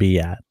need to be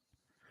at.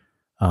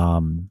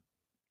 And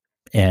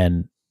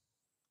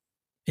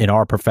in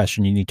our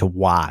profession, you need to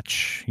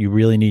watch. You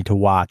really need to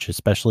watch,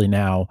 especially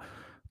now.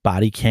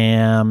 Body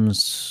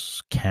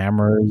cams,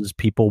 cameras,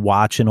 people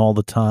watching all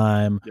the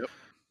time. Yep.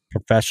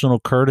 Professional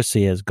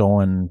courtesy is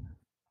going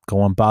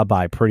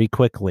bye-bye pretty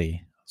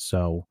quickly.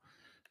 So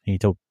you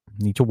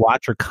need to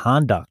watch your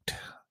conduct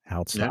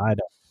outside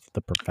of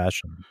the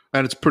profession.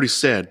 And it's pretty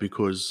sad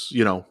because,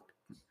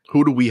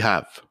 who do we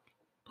have?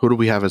 Who do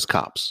we have as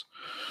cops?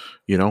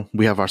 You know,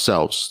 we have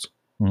ourselves.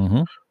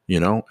 Mm-hmm. You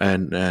know,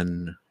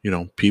 and you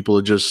know, people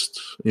are just,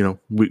 you know,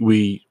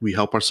 we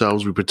help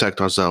ourselves, we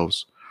protect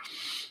ourselves.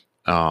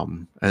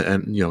 And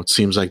you know, it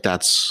seems like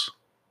that's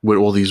with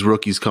all these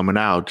rookies coming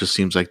out. Just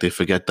seems like they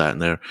forget that,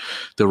 and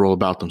they're all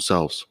about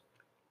themselves.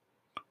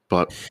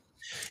 But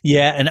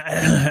yeah, and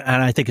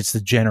I think it's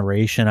the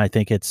generation. I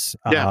think it's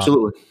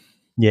absolutely.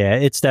 Yeah,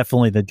 it's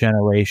definitely the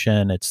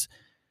generation.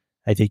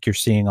 I think you're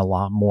seeing a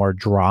lot more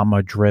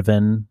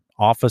drama-driven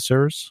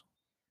officers.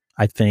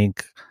 I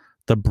think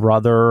the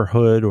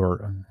brotherhood,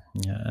 or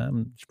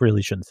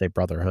really shouldn't say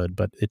brotherhood,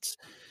 but it's,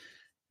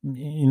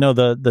 you know,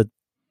 the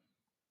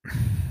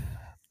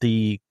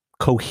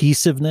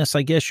cohesiveness,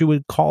 I guess you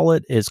would call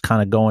it, is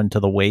kind of going to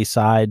the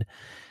wayside,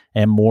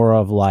 and more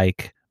of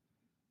like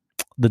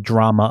the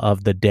drama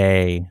of the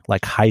day,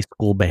 like high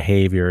school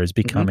behavior, is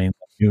becoming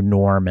the new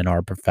norm in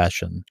our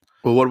profession.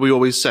 Well, what do we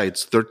always say?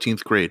 It's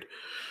 13th grade.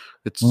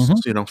 It's,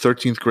 you know,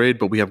 13th grade,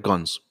 but we have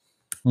guns.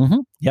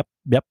 Yep,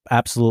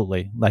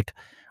 absolutely. Like,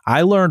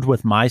 I learned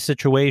with my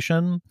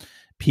situation,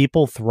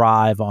 people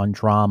thrive on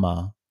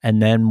drama.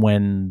 And then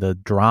when the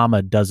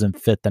drama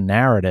doesn't fit the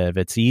narrative,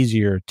 it's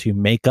easier to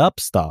make up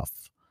stuff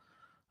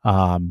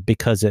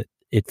because it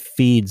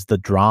feeds the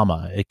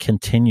drama. It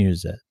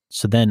continues it.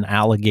 So then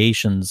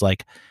allegations,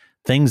 like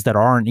things that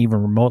aren't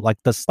even remote, like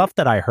the stuff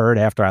that I heard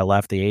after I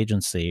left the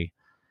agency,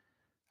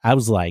 I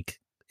was like,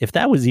 if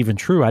that was even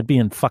true, I'd be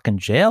in fucking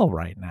jail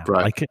right now.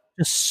 Right. Like, it's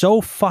just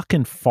so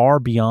fucking far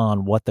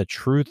beyond what the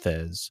truth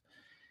is.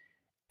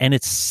 And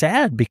it's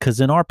sad because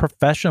in our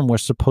profession, we're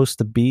supposed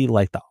to be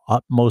like the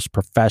utmost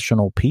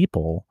professional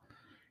people.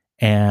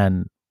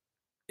 And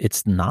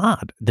it's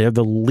not. They're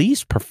the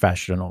least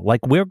professional.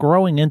 Like, we're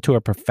growing into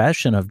a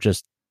profession of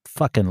just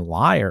fucking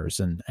liars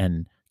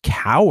and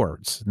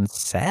cowards, and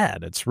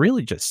sad. It's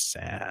really just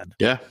sad.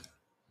 Yeah,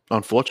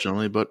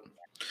 unfortunately, but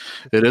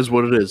it is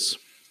what it is.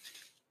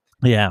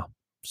 Yeah.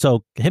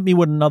 So hit me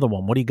with another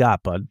one. What do you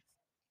got, bud?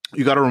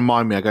 You got to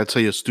remind me. I got to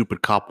tell you a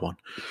stupid cop one.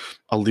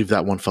 I'll leave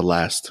that one for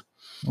last.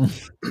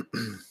 This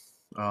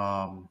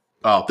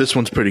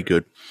one's pretty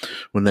good.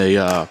 When they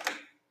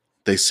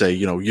say,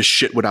 you know, you're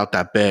shit without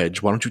that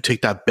badge. Why don't you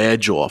take that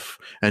badge off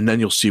and then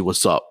you'll see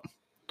what's up?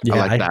 Yeah,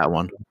 I like that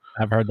one.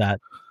 I've heard that.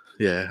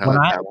 Yeah, I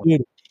like that one.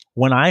 Dude,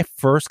 when I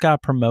first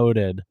got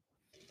promoted,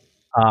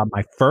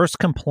 my first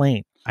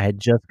complaint, I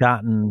just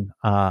got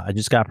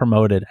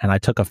promoted, and I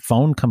took a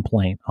phone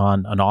complaint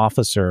on an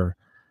officer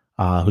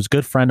who's a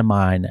good friend of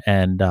mine,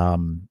 and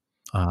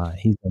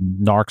he's in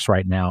Narcs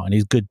right now, and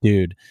he's a good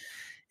dude,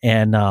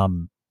 and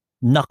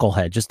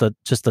knucklehead, just a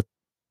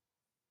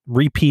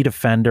repeat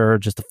offender,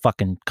 just a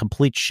fucking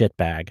complete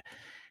shitbag.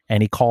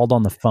 And he called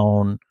on the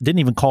phone, didn't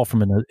even call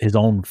from his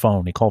own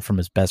phone. He called from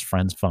his best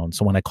friend's phone.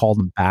 So when I called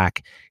him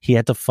back, he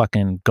had to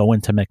fucking go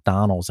into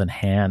McDonald's and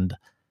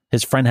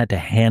his friend had to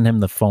hand him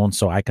the phone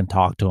so I can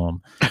talk to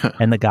him.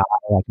 And the guy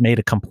like made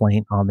a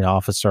complaint on the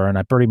officer, and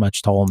I pretty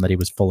much told him that he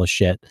was full of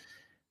shit.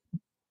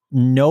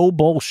 No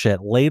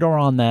bullshit. Later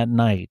on that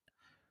night,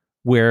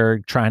 we're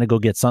trying to go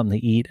get something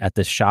to eat at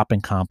this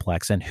shopping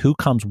complex, and who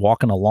comes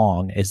walking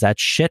along is that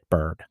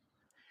shitbird.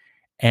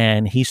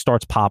 And he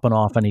starts popping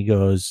off, and he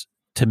goes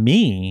to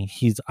me,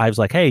 I was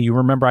like, hey, you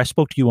remember I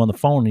spoke to you on the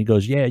phone? And he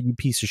goes, yeah, you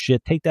piece of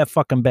shit. Take that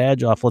fucking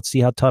badge off. Let's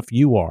see how tough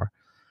you are.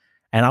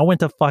 And I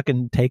went to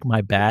fucking take my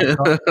badge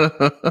off.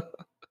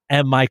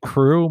 And my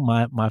crew,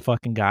 my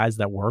fucking guys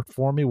that worked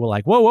for me were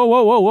like,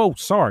 whoa,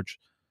 Sarge,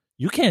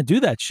 you can't do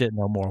that shit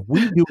no more.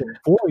 We do it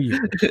for you.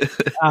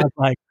 I was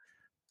like,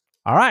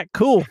 all right,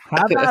 cool.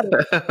 How about it?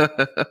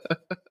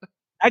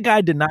 That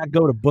guy did not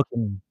go to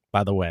booking,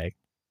 by the way,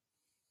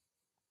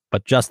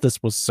 but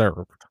justice was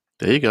served.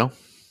 There you go.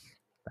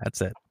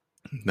 That's it.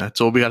 That's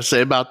all we got to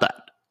say about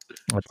that.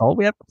 That's all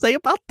we have to say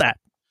about that.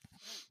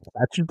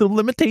 Statute of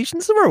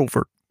limitations are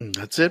over.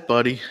 That's it,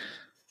 buddy.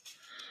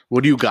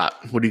 What do you got?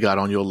 What do you got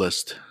on your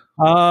list?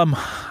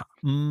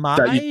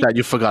 That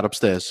you forgot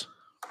upstairs.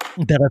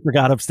 That I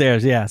forgot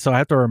upstairs, yeah. So I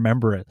have to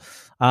remember it.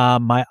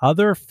 My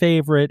other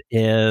favorite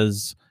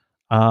is,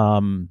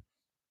 why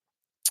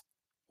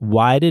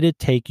did it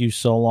take you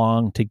so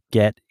long to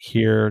get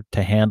here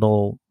to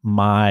handle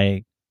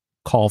my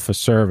call for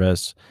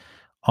service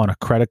on a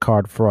credit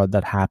card fraud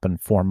that happened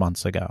 4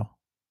 months ago?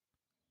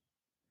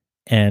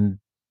 And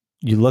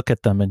you look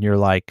at them and you're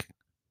like,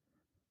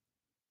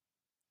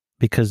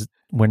 because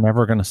we're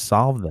never going to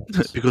solve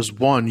this. Because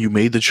one, you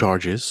made the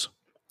charges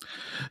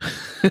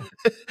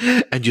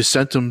and you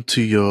sent them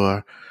to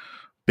your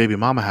baby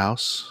mama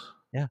house.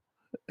 Yeah.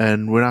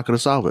 And we're not going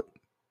to solve it.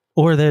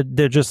 Or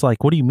they're just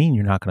like, what do you mean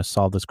you're not going to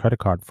solve this credit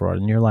card fraud?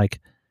 And you're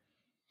like,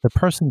 the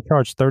person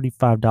charged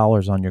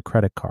 $35 on your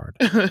credit card.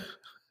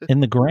 In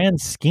the grand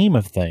scheme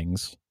of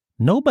things,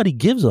 nobody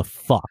gives a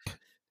fuck.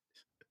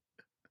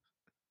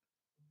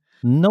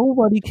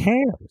 Nobody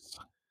cares.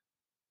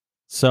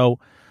 So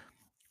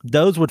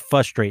those would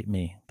frustrate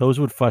me.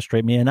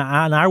 And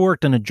I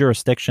worked in a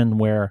jurisdiction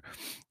where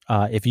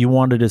if you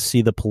wanted to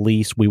see the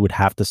police, we would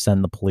have to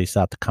send the police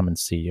out to come and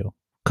see you.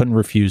 Couldn't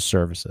refuse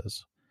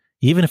services.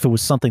 even if it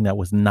was something that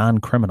was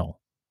non-criminal,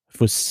 if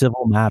it was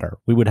civil matter,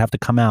 we would have to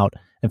come out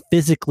and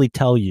physically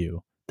tell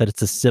you that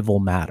it's a civil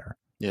matter.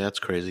 Yeah, that's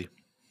crazy.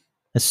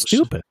 It's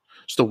stupid.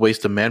 Just a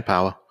waste of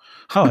manpower.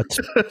 Oh, it's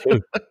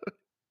dude,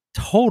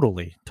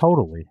 totally.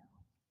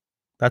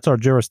 That's our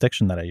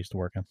jurisdiction that I used to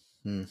work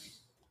in.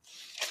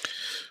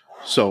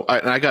 So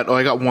I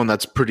got one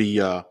that's pretty,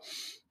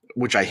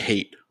 which I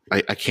hate.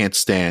 I can't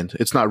stand.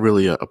 It's not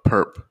really a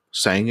perp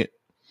saying it.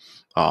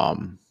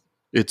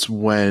 It's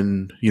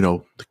when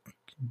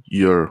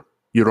you're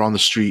on the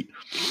street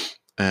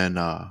and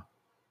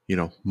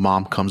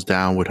mom comes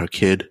down with her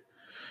kid,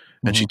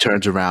 and she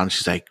turns around and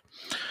she's like,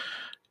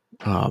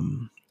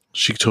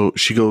 she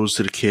goes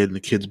to the kid, and the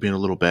kid's being a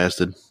little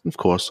bastard, of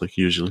course, like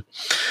usually.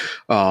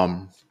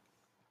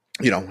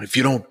 If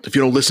you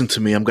don't listen to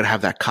me, I'm gonna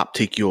have that cop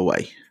take you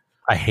away.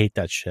 I hate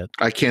that shit.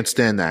 I can't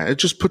stand that. It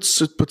just puts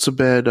a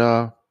bad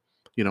a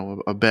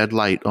bad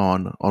light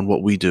on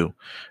what we do,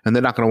 and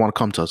they're not gonna want to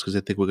come to us because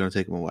they think we're gonna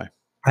take them away.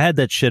 I had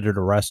that shit at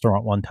a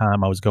restaurant one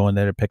time. I was going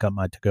there to pick up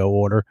my to-go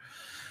order,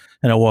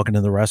 and I walk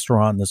into the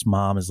restaurant, and this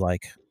mom is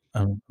like,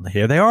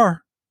 here they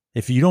are.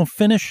 If you don't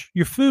finish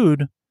your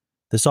food,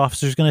 this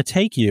officer's going to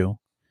take you.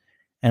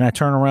 And I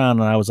turn around,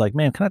 and I was like,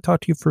 man, can I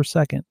talk to you for a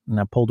second? And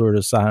I pulled her to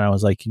the side, and I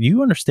was like, do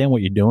you understand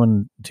what you're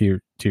doing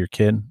to your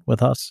kid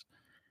with us?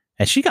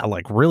 And she got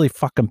like really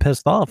fucking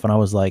pissed off. And I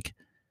was like,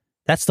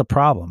 that's the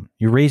problem.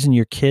 You're raising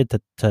your kid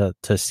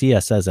to see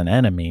us as an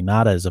enemy,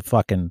 not as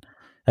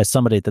as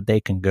somebody that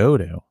they can go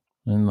to.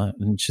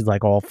 And she's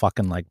like all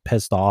fucking like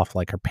pissed off,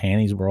 like her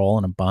panties were all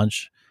in a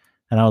bunch.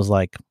 And I was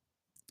like,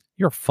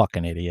 you're a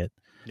fucking idiot.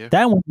 Yeah.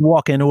 That when you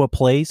walk into a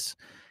place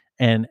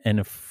and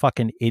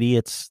fucking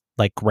idiots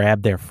like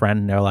grab their friend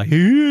and they're like,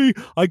 hey,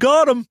 I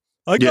got him.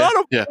 I got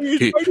him. Yeah.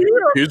 He's right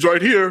here. He's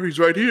right here. He's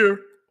right here.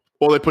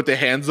 Or they put their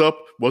hands up.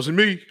 Wasn't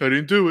me. I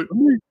didn't do it.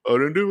 I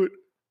didn't do it.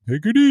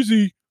 Take it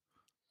easy.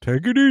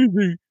 Take it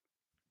easy.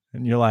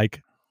 And you're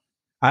like,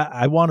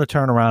 I want to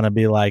turn around and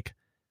be like,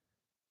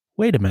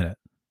 wait a minute.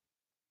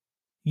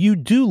 You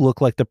do look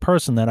like the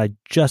person that I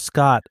just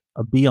got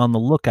a be on the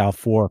lookout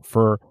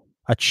for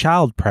a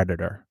child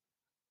predator.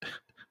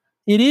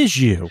 It is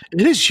you.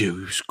 It is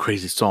you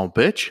crazy son of a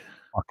bitch.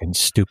 Fucking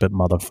stupid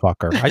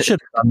motherfucker. I should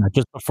have done that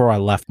just before I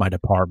left my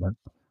department.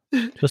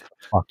 Just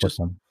fuck with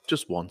them.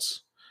 Just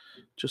once.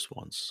 Just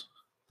once.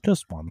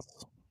 Just once.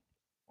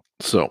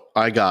 So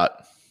I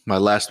got my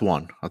last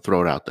one. I'll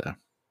throw it out there.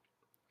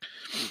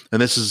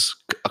 And this is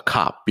a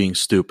cop being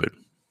stupid.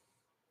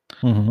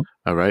 Mm-hmm.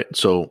 All right.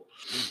 So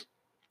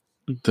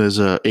there's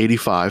a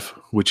 85,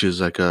 which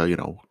is like a,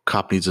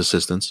 cop needs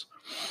assistance.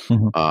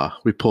 Mm-hmm.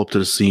 We pull up to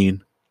the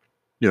scene.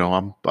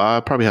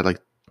 I probably had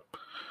like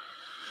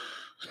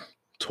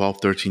 12,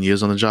 13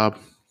 years on the job.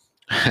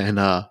 And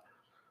I'm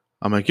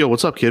like, yo,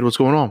 what's up, kid? What's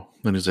going on?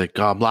 And he's like,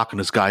 I'm locking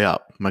this guy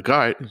up. I'm like, all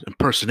right,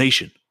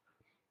 impersonation.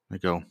 I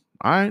go,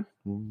 all right,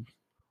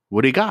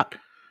 what do you got?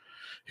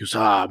 He goes,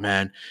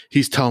 man,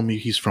 he's telling me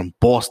he's from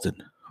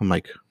Boston. I'm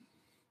like,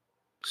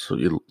 so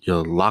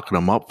you're locking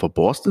him up for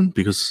Boston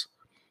because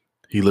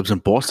he lives in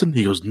Boston?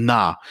 He goes,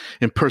 nah,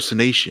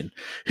 impersonation.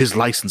 His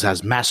license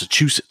has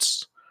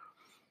Massachusetts.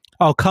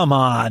 Oh, come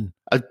on.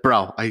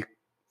 Bro, I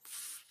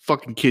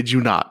fucking kid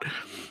you not.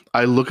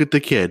 I look at the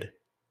kid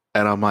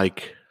and I'm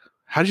like,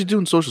 how'd you do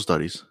in social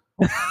studies?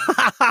 Do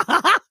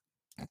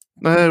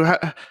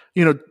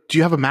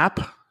you have a map?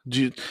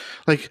 Do you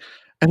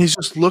and he's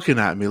just looking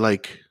at me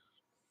like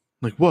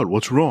what?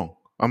 What's wrong?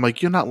 I'm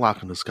like, you're not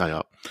locking this guy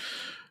up. He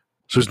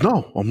says,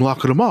 no, I'm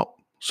locking him up.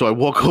 So I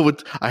walk over.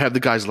 I have the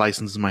guy's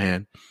license in my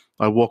hand.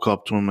 I walk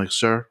up to him like,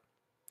 sir,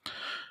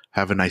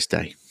 have a nice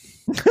day.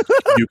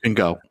 You can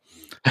go.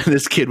 And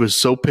this kid was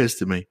so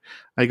pissed at me.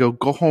 I go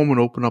home and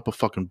open up a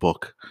fucking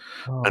book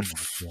and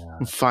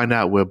find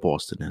out where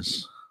Boston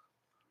is.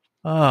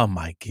 Oh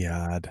my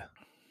God.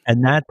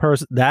 And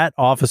that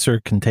officer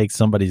can take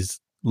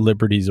somebody's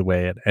liberties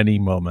away at any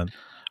moment.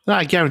 No,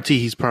 I guarantee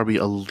he's probably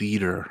a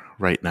leader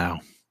right now.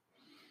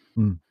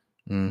 Mm.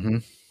 Mm-hmm.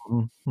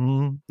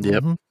 Mm-hmm.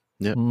 Yep. Mm-hmm.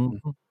 Yep.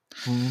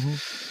 Mm-hmm.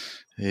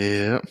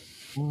 Yep.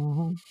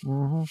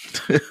 Mm-hmm.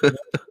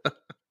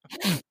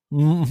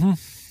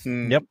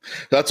 Mm-hmm. Yep.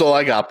 That's all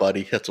I got,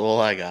 buddy. That's all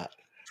I got.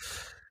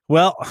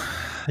 Well,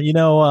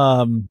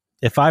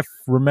 if I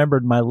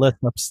remembered my list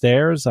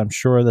upstairs, I'm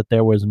sure that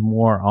there was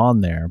more on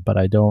there, but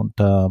I don't.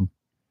 I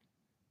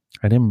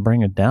didn't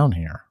bring it down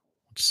here,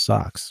 which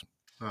sucks.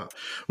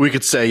 We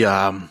could say,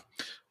 while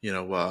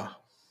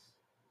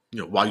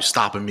you're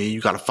stopping me,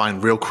 you got to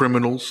find real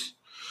criminals.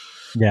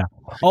 Yeah.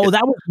 Oh,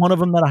 that was one of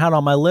them that I had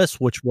on my list,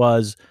 which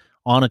was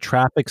on a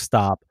traffic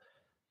stop.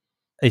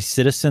 A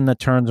citizen that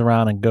turns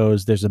around and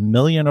goes, there's a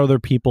million other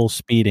people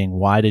speeding.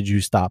 Why did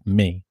you stop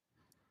me?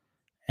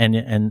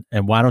 And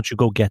why don't you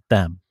go get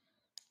them?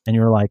 And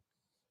you're like,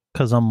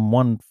 because I'm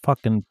one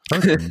fucking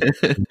person.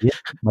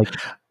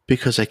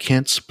 Because I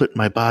can't split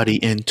my body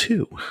in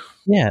two.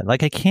 Yeah, I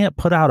can't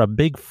put out a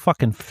big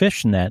fucking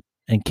fish net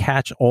and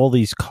catch all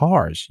these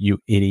cars, you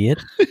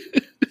idiot.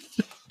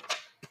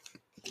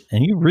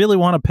 And you really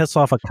want to piss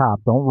off a cop,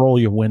 don't roll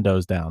your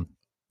windows down.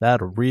 That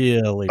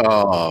really.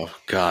 Oh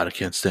God, I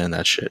can't stand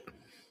that shit.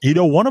 You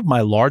know, one of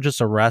my largest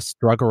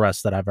drug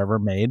arrests that I've ever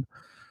made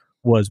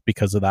was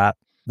because of that.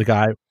 The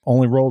guy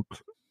only rolled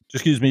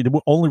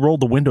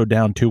the window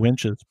down 2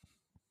 inches.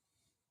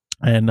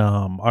 And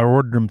I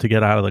ordered him to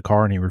get out of the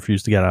car, and he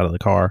refused to get out of the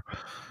car.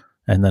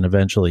 And then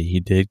eventually he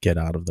did get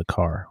out of the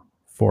car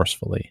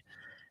forcefully.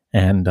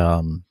 And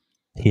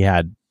he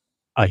had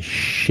a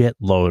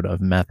shitload of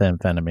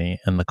methamphetamine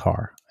in the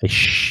car, a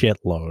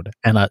shitload,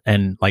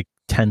 and like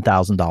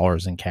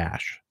 $10,000 in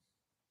cash.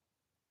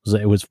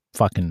 It was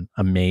fucking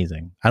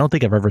amazing. I don't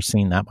think I've ever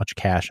seen that much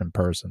cash in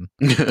person.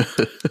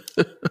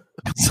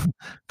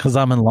 Because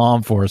I'm in law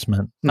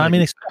enforcement. I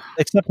mean,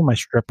 except for my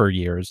stripper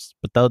years,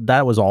 but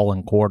that was all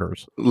in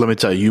quarters. Let me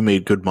tell you, you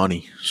made good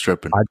money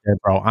stripping. I did,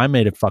 bro. I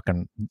made it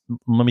fucking.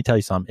 Let me tell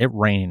you something. It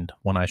rained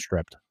when I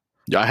stripped.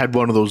 Yeah, I had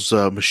one of those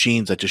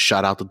machines that just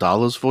shot out the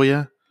dollars for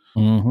you.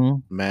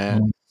 Mm-hmm.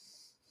 Man,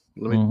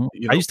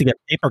 I used to get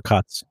paper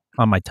cuts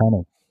on my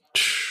tummy,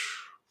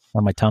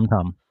 on my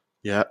tum-tum.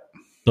 Yeah.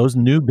 Those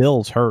new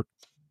bills hurt.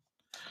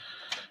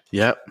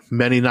 Yep.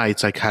 Many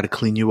nights I had to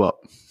clean you up.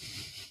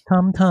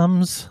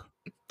 Tum-tums.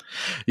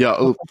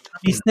 Yeah.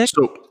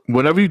 So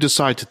whenever you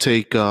decide to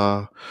take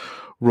Roll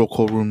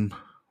Call Room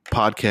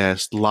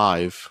podcast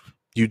live,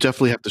 you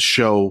definitely have to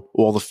show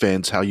all the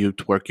fans how you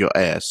twerk your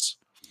ass.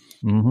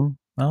 Mm-hmm.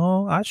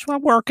 Oh, I just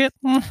want to work it.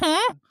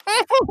 Mm-hmm.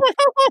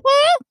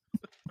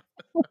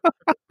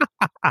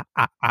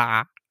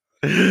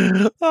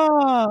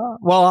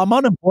 Well, I'm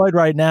unemployed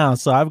right now,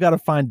 so I've got to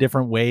find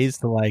different ways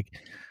to like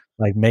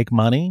make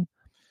money.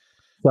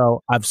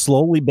 So I've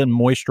slowly been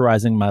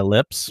moisturizing my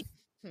lips.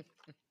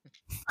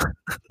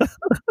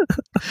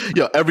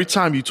 Yeah, every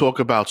time you talk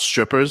about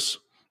strippers,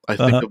 I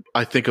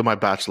think of my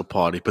bachelor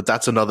party, but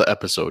that's another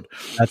episode.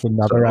 That's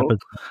another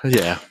episode.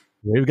 Yeah,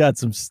 we've got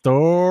some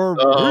stories.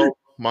 Oh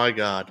my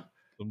God,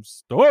 some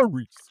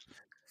stories.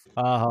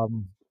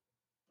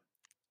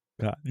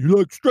 God, you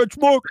like stretch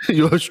mark?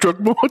 You like stretch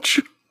marks?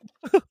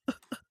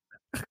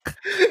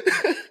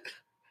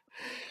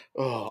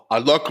 Oh, I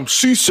like them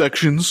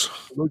C-sections.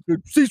 I like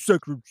them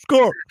C-section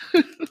scar.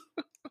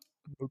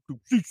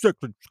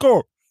 C-section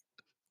scar.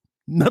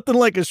 Nothing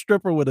like a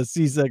stripper with a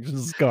C-section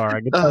scar. I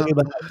can tell you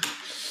that.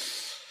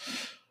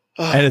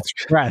 And it's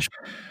fresh.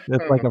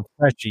 It's like a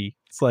freshie.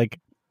 It's like,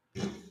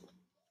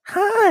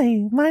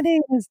 hi, my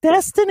name is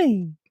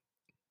Destiny.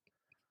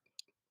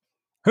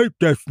 Hey,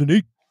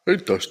 Destiny. Hey,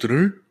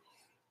 Destiny.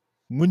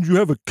 When did you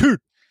have a kid?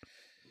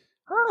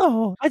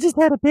 Oh, I just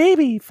had a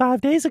baby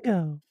 5 days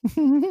ago.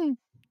 You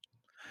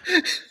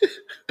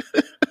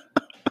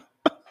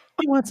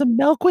want some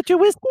milk with your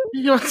whiskey?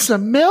 You want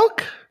some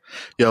milk?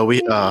 Yo,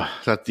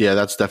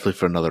 that's definitely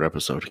for another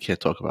episode. I can't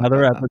talk about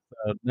another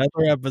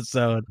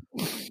episode.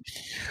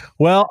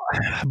 Well,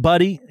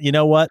 buddy, you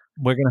know what?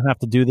 We're gonna have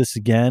to do this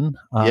again.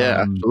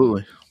 Yeah,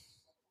 absolutely.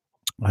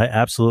 I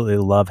absolutely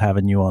love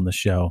having you on the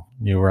show.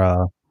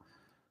 You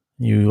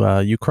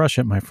crush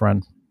it, my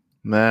friend.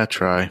 Nah,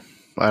 try.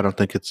 I don't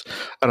think it's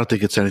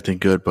anything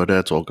good, but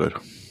that's all good.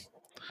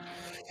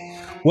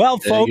 Well,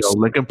 there folks, you go,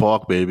 Lincoln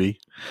Park, baby.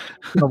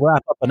 We're gonna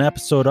wrap up an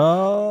episode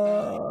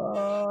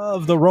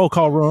of the Roll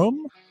Call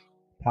Room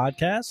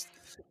podcast.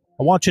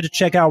 I want you to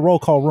check out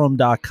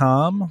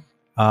rollcallroom.com.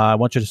 I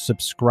want you to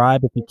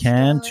subscribe if you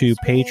can to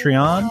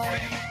Patreon.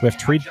 We have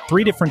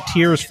three different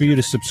tiers for you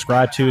to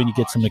subscribe to, and you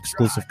get some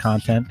exclusive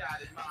content.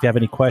 If you have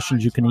any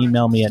questions, you can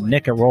email me at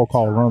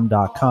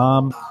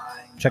nick@rollcallroom.com.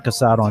 Check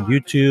us out on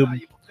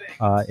YouTube.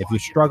 If you're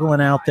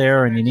struggling out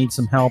there and you need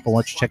some help, I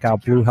want you to check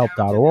out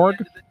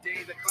bluehelp.org.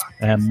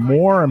 And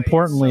more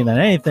importantly than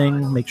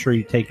anything, make sure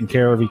you're taking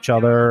care of each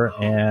other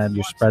and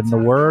you're spreading the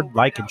word.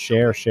 Like and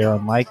share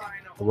and like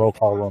the Roll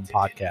Call Room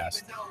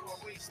podcast.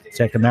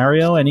 Tech and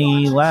Mario,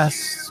 any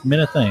last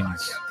minute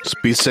things?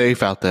 Just be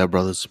safe out there,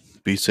 brothers.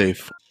 Be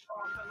safe.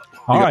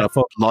 All right,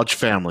 folks. Large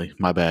family.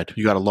 My bad.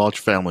 You got a large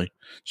family.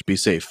 Just be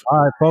safe. All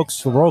right,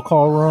 folks. The Roll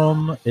Call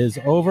Room is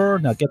over.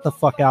 Now get the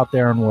fuck out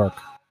there and work.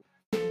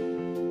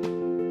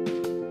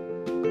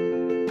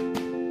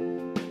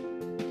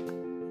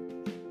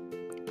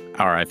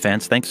 All right,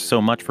 fans, thanks so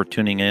much for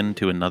tuning in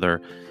to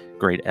another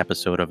great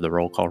episode of the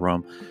Roll Call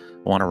Room.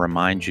 I want to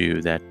remind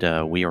you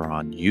that we are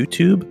on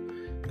YouTube.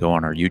 Go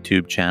on our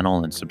YouTube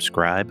channel and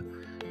subscribe.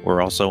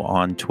 We're also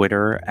on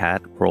Twitter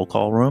at Roll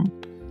Call Room.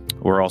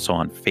 We're also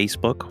on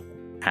Facebook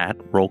at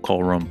Roll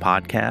Call Room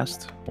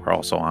Podcast. We're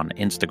also on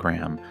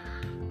Instagram.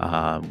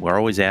 We're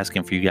always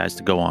asking for you guys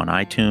to go on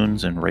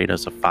iTunes and rate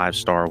us a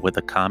 5-star with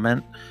a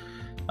comment.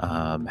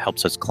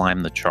 Helps us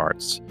climb the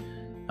charts.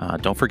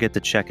 Don't forget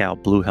to check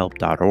out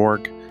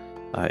bluehelp.org.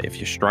 If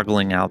you're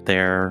struggling out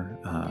there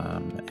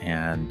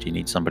and you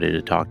need somebody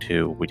to talk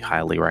to, we'd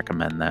highly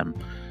recommend them.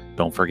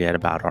 Don't forget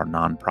about our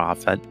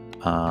nonprofit,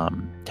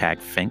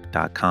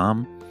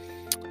 tagfink.com.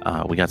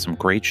 We got some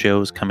great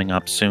shows coming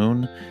up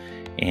soon,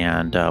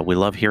 and we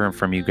love hearing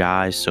from you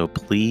guys, so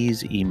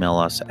please email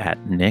us at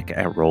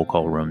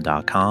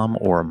nick@rollcallroom.com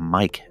or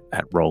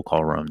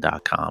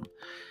mike@rollcallroom.com.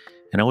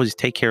 And always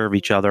take care of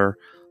each other,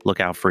 look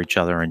out for each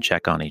other, and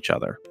check on each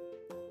other.